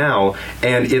theaters right now,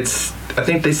 and I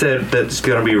think they said that it's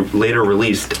going to be later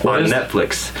released on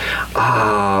Netflix.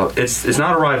 It's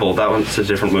not Arrival. That one's a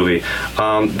different movie.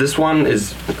 This one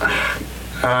is...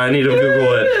 I need to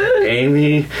Google it.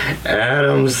 Amy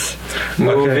Adams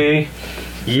movie. Okay.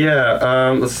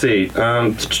 Yeah. Let's see.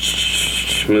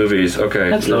 Movies. Okay.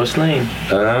 That's Lois Lane.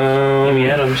 Amy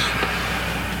Adams.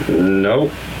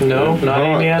 Nope. No, not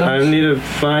Amy Adams. I need to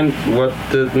find what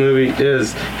the movie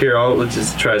is. Here, let's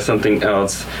just try something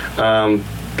else.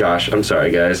 Gosh, I'm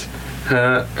sorry, guys.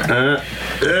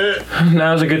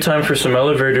 Now's a good time for some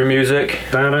elevator music.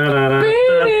 That's the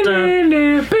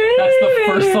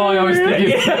first song I was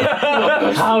thinking.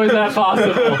 How is that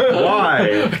possible?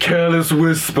 Why? Careless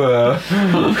Whisper.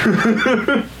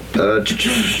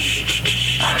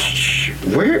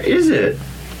 Where is it?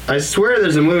 I swear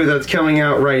there's a movie that's coming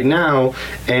out right now,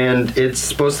 and it's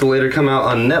supposed to later come out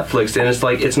on Netflix, and it's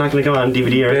like, it's not going to come out on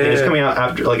DVD or anything. It's coming out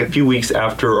after, like, a few weeks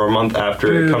after or a month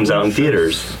after it comes out in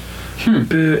theaters.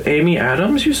 Amy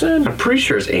Adams, you said? I'm pretty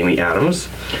sure it's Amy Adams.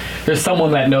 There's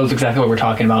someone that knows exactly what we're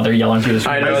talking about. They're yelling through the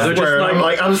screen. I know, they're just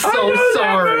like, I'm so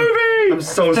sorry. I'm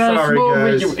so sorry,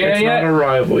 guys. It's not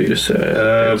Arrival, you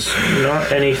said. It's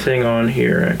not anything on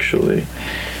here, actually.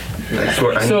 I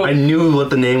swear, I knew what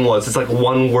the name was. It's like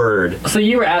one word. So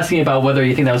you were asking about whether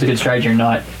you think that was a good strategy or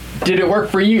not. Did it work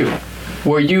for you?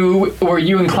 Were you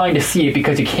inclined to see it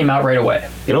because it came out right away?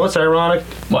 You know what's ironic?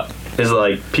 What? Is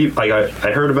like, I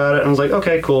heard about it and I was like,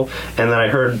 okay, cool. And then I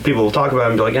heard people talk about it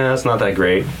and be like, yeah, it's not that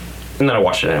great. And then I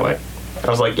watched it anyway. I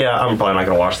was like, yeah, I'm probably not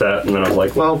going to watch that. And then I was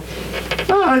like, well,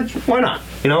 why not?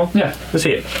 You know? Yeah. Let's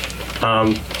see it.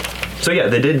 So yeah,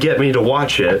 they did get me to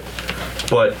watch it.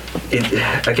 But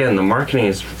again, the marketing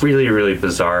is really, really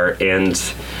bizarre, and...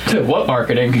 What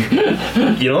marketing?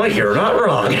 You know what? You're not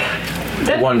wrong.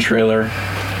 One trailer.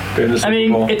 I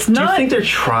mean, it's not... Do you think they're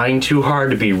trying too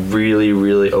hard to be really,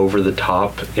 really over the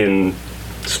top in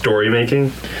story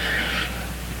making?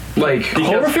 Like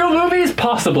Cloverfield movies,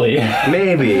 possibly.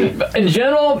 Maybe. In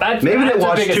general, maybe they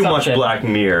watch too much Black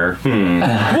Mirror.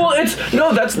 Well,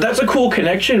 that's a cool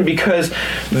connection, because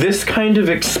this kind of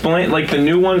the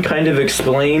new one kind of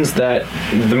explains that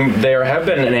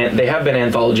they have been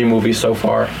anthology movies so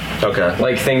far. Okay.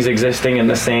 Like things existing in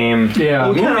the same we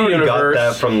kind of already got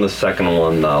that from the second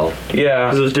one, though. Yeah.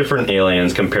 Because it was different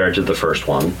aliens compared to the first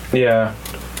one. Yeah.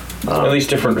 At least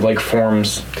different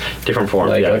forms. Different forms.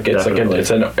 Like, yeah,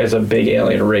 it's a big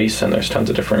alien race, and there's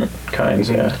tons of different kinds.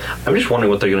 Yeah. I'm just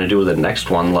wondering what they're gonna do with the next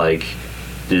one. Like,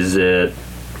 are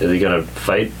they gonna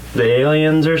fight the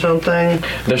aliens or something?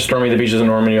 They're storming the beaches of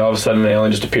Normandy. All of a sudden, the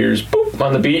alien just appears, boop,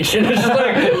 on the beach, and it's just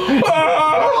like,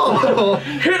 oh,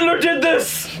 Hitler did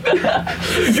this.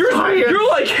 You're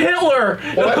like Hitler.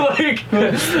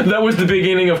 That was the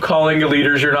beginning of calling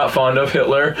leaders you're not fond of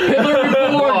Hitler. Hitler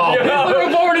Reborn. Hitler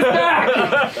Reborn is back.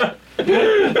 Can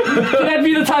that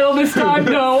be the title this time?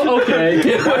 No.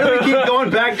 Okay. Why do we keep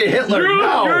going back to Hitler?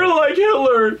 You're like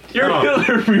Hitler. Reborn. You're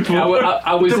Hitler Reborn.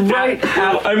 I was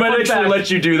I might actually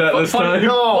let you do that this time.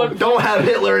 No, don't have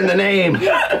Hitler in the name.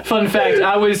 Fun fact: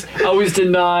 I was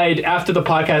denied after the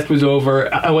podcast was over.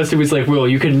 Wesley was like, "Will,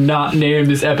 you could not name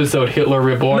this episode Hitler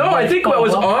Reborn." No, I think that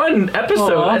was on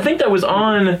episode. I think that was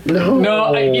on.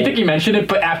 No, you think you mentioned it,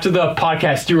 but after the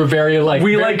podcast, you were very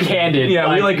candid. Yeah,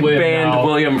 we banned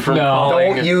William from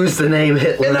calling. Don't use the name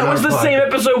Hitler. And that was the same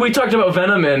episode we talked about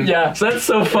Venom in. Yeah. So that's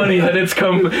so funny that it's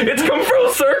come full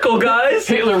circle, guys.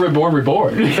 Hitler Reborn.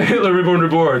 Hitler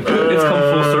Reborn. It's come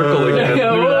full circle again.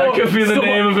 Maybe that could be the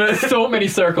name of it. So many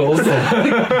circles.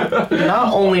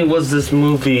 Not only was this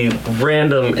movie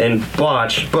random and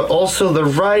botched, but also the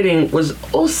writing was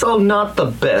also not the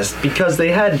best because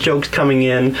they had jokes coming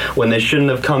in when they shouldn't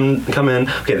have come in.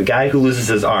 Okay, the guy who loses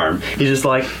his arm, he's just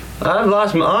like, I've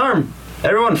lost my arm.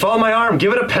 Everyone, follow my arm.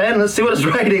 Give it a pen. Let's see what it's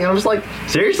writing. And I'm just like,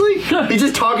 seriously? He's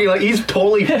just talking like he's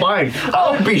totally fine. I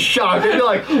would be shocked. I'd be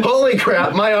like, holy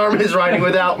crap, my arm is writing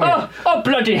without me. Oh,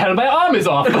 bloody hell, my arm is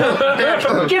off.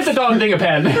 Give the darn thing a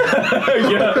pen.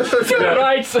 Yeah. See what it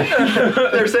writes.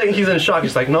 They're saying he's in shock.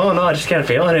 He's like, no, I just can't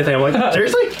feel anything. I'm like,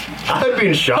 seriously? I'd be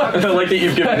in shock. I like that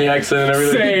you've given the accent and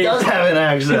everything. Same. He does have an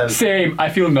accent. Same. I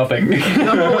feel nothing.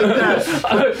 Not only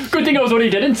that. Good thing knows what he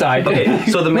did inside. Okay,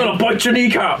 so the Little bunch of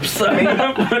kneecaps.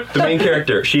 the main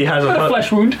character, she has a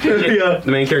Flesh wound. The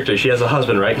main character, she has a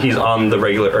husband, right? He's on the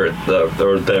regular Earth,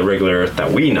 the regular Earth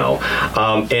that we know,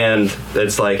 and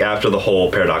it's like after the whole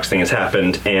paradox thing has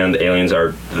happened, and the aliens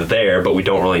are there, but we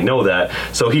don't really know that.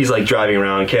 So he's like driving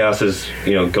around, chaos is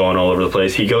going all over the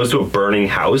place. He goes to a burning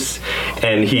house,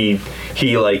 and he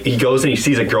goes and he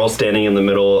sees a girl standing in the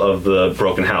middle of the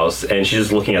broken house, and she's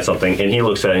just looking at something, and he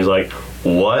looks at it and he's like,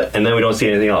 what? And then we don't see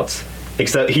anything else.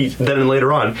 Except then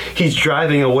later on, he's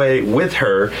driving away with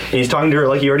her, and he's talking to her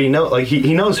like he already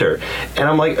he knows her. And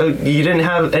I'm like, oh, you didn't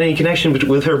have any connection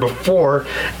with her before,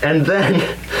 and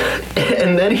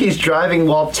then he's driving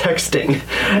while texting,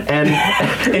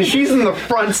 and she's in the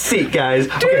front seat, guys.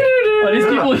 Okay. These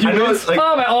people I know it's like,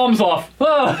 my arm's off.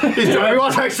 He's driving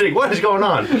while texting. What is going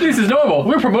on? This is normal.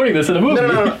 We're promoting this in a movie.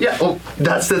 No. Yeah, well,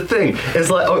 that's the thing.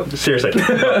 It's like, oh, seriously.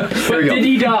 Here we go. Did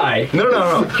he die?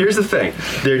 No. Here's the thing.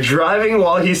 They're driving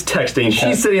while he's texting.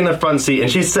 She's sitting in the front seat, and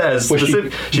she says,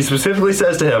 she specifically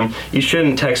says to him, you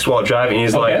shouldn't text while driving. And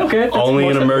he's only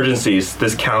in emergencies.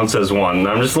 This counts as one. And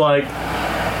I'm just like,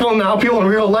 well, now people in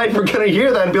real life are going to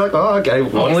hear that and be like, oh, okay.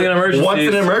 Only in emergencies. What's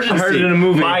an emergency? I heard it in a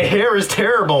movie. My hair is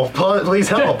terrible. Please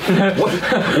help. What?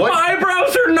 My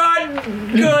eyebrows are not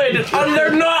good.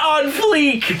 They're not on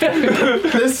fleek.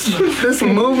 This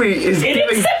movie is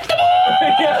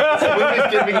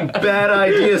giving bad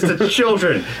ideas to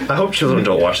children. I hope children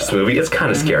don't watch this movie. It's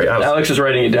kind of scary. Alex is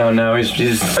writing it down now.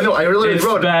 He's I know. I really it's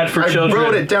wrote bad for children. I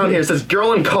wrote it down here. It says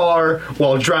girl in car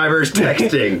while driver's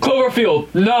texting.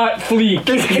 Cloverfield, not Fleek.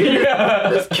 This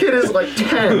kid is like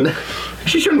 10.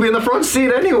 She shouldn't be in the front seat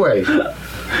anyway.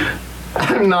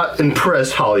 I'm not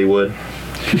impressed, Hollywood.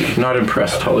 Not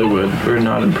impressed, Hollywood. We're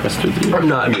not impressed with you. I'm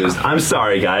not amused. I'm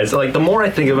sorry, guys. Like, the more I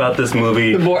think about this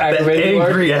movie, the more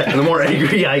the more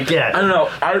angry I get. I don't know.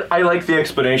 I like the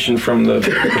explanation from the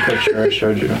picture I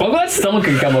showed you. Well, glad someone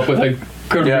can come up with a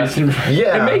good reason.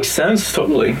 Yeah. It makes sense,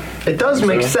 totally. It does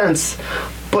make sense,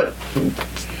 but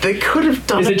they could have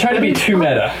done Is it trying to be too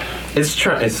meta? It's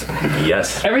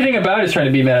yes. Everything about it is trying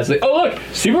to be meta. It's like, oh look,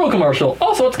 Super Bowl commercial.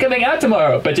 Also, it's coming out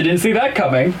tomorrow. Bet you didn't see that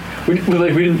coming. We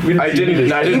didn't. I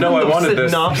didn't know I wanted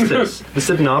this. The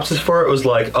synopsis for it was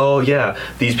like, oh yeah,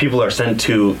 these people are sent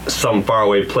to some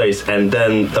faraway place, and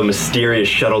then the mysterious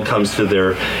shuttle comes to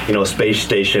their, space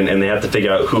station, and they have to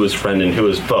figure out who is friend and who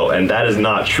is foe, and that is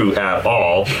not true at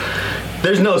all.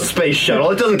 There's no space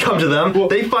shuttle. It doesn't come to them.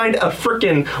 They find a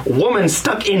freaking woman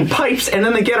stuck in pipes, and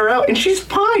then they get her out, and she's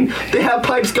fine. They have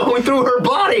pipes going through her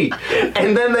body,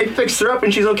 and then they fix her up,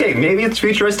 and she's okay. Maybe it's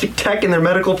futuristic tech in their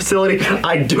medical facility.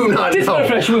 I do not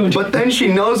know. But then she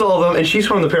knows all of them, and she's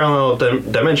from the parallel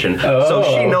dimension. Oh. So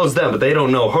she knows them, but they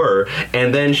don't know her.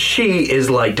 And then she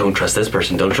is like, don't trust this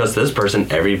person. Don't trust this person.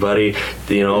 Everybody,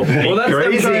 well, that's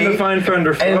crazy. them trying to find friend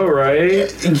or foe,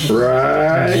 right?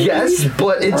 Right. Yes,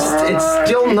 but it's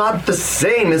still not the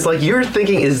same. It's like you're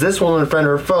thinking, is this woman a friend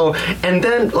or a foe? And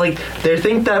then they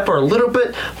think that for a little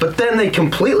bit, but then they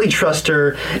completely trust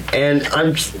her, and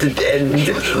I'm just...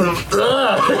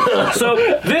 So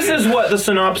this is what the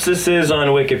synopsis is on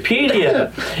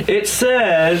Wikipedia. It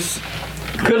says,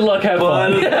 Good luck, have Blah,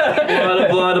 fun. blah,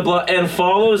 blah, blah, and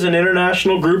follows an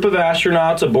international group of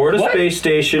astronauts aboard a space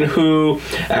station who,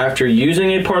 after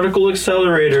using a particle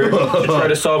accelerator to try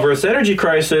to solve Earth's energy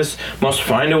crisis, must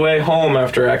find a way home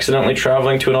after accidentally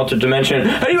traveling to an alternate dimension.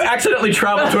 How do you accidentally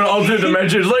travel to an alternate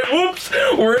dimension? It's like, whoops,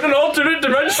 we're in an alternate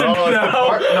dimension now.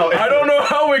 I don't know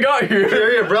how we got here.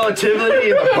 Theory of relativity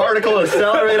and the particle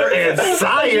accelerator and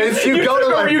science. You go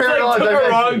to a parallel took dimension. a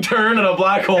wrong turn in a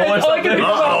black hole or All I something.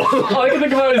 can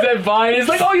think about is that Vine. It's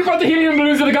like, oh, you brought the helium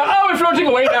balloons to the guy. Oh, we're floating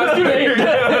away now. It's too late.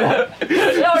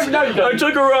 now you're done. I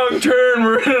took a wrong turn.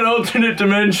 We're in an alternate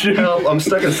dimension. Help, I'm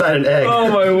stuck inside an egg. Oh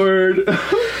my word.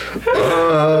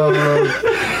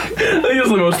 I think it's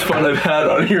the most fun I've had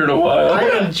on here in a while.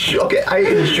 I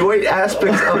enjoyed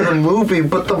aspects of the movie,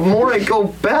 but the more I go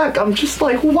back, I'm just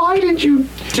like, why did you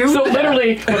do So that?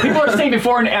 literally, what people are saying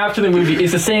before and after the movie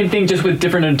is the same thing, just with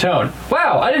different tone.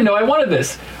 Wow, I didn't know I wanted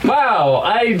this. Wow,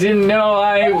 I didn't know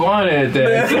I wanted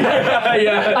this.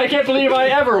 Yeah. I can't believe I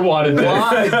ever wanted this.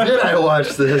 Why did I watch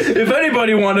this? If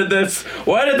anybody wanted this,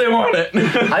 why did they want it?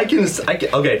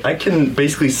 I can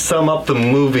basically sum up the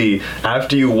movie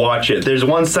after you watch it. There's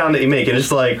one sound that you make, and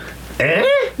it's like, eh?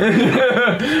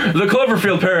 The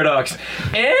Cloverfield paradox.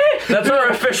 Eh? That's our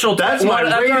official. That's my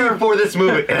rating for this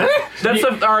movie. Eh? That's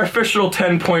our official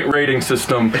 10-point rating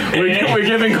system. We're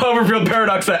giving Cloverfield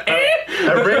paradox a eh?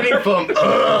 A rating from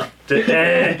to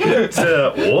eh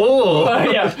to whoa.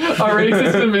 Yeah, our rating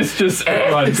system is just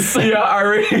runs. Yeah, our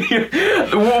rating.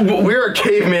 We're a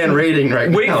caveman rating right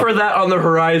Wait now. for that on the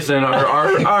horizon.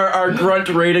 Our grunt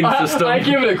rating system. I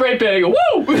give it a great bang.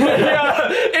 Woo! Yeah,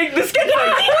 this gets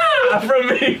like from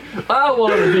me. I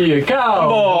want to be a cow.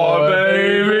 Oh,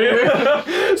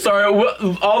 baby. Sorry,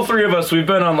 all three of us, we've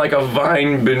been on like a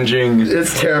Vine binging.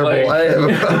 It's terrible. Like- I have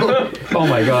a problem. Oh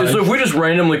my god. So if we just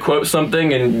randomly quote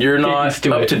something and you're not used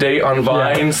to up it. to date on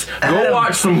Vines, go Adam.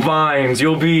 watch some Vines.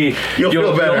 You'll feel better.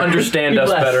 You'll understand us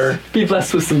better. Be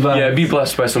blessed with some vibes. Yeah, be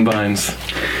blessed by some Vines.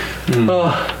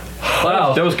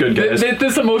 Wow. That was good, guys.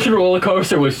 This emotional roller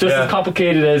coaster was just Yeah. as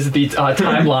complicated as the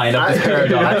timeline of this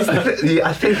paradox.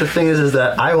 I think the thing is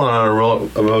that I went on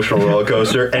a emotional roller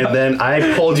coaster, and then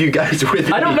I pulled you guys with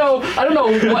me. I don't know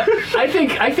what I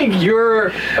think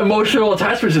your emotional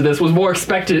attachment to this was more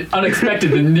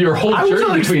unexpected than your whole I was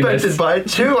journey between unexpected this. by it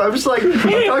too. I was like, I'm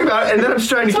talking about it, and then I'm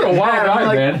starting to Sort get of a wild mad. I'm ride,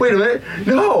 like, man. wait a minute,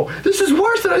 no, this is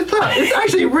worse than I thought. It's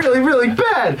actually really, really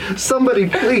bad. Somebody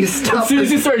please stop As soon as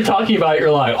this. you started talking about it,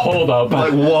 you're like, hold up.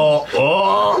 Like, whoa,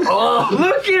 oh.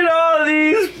 Look at all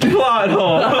these plot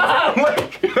holes.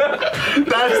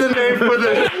 That's the name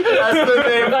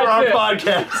for our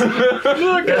podcast.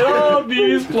 Look at all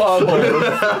these plot holes.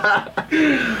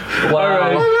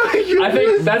 Wow. I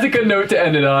think that's a good note to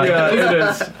end it on. Yeah, it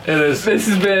is. It is. This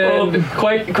has been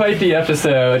quite the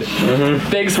episode.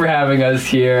 Thanks for having us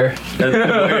here.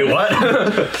 Wait, what?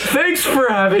 Thanks for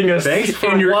having us Thanks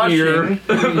for in your watching.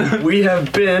 ear. We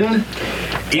have been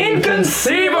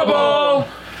Inconceivable!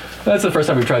 That's the first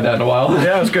time we've tried that in a while.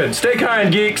 Yeah, it was good. Stay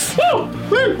kind, geeks. Woo!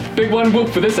 Big one whoop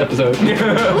for this episode.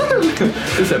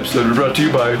 This episode is brought to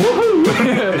you by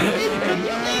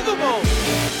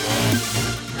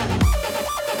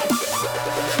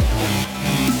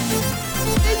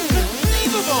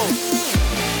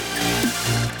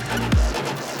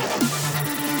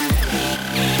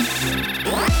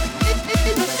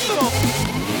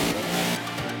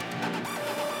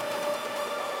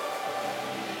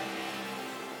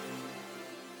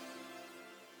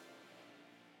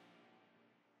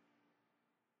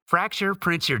Fracture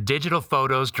prints your digital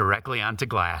photos directly onto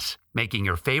glass, making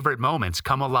your favorite moments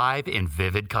come alive in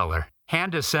vivid color.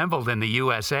 Hand assembled in the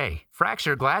USA,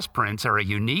 Fracture glass prints are a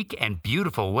unique and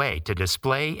beautiful way to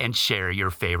display and share your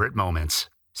favorite moments.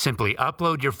 Simply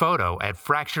upload your photo at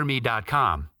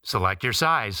fractureme.com, select your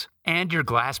size, and your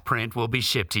glass print will be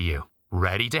shipped to you,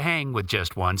 ready to hang with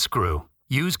just one screw.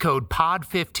 Use code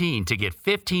POD15 to get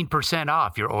 15%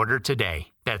 off your order today.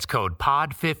 That's code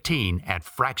POD15 at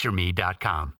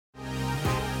fractureme.com.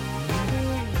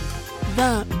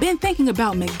 Been thinking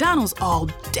about McDonald's all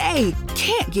day.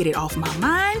 Can't get it off my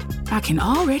mind. I can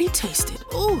already taste it.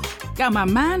 Ooh, got my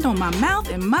mind on my mouth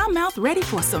and my mouth ready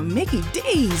for some Mickey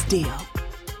D's deal.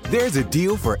 There's a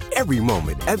deal for every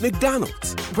moment at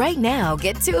McDonald's. Right now,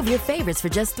 get 2 of your favorites for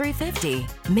just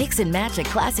 $3.50. Mix and match a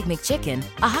classic McChicken,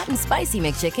 a hot and spicy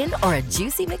McChicken, or a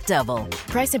juicy McDouble.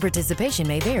 Price and participation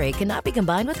may vary, cannot be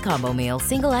combined with combo meal,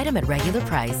 single item at regular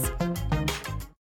price.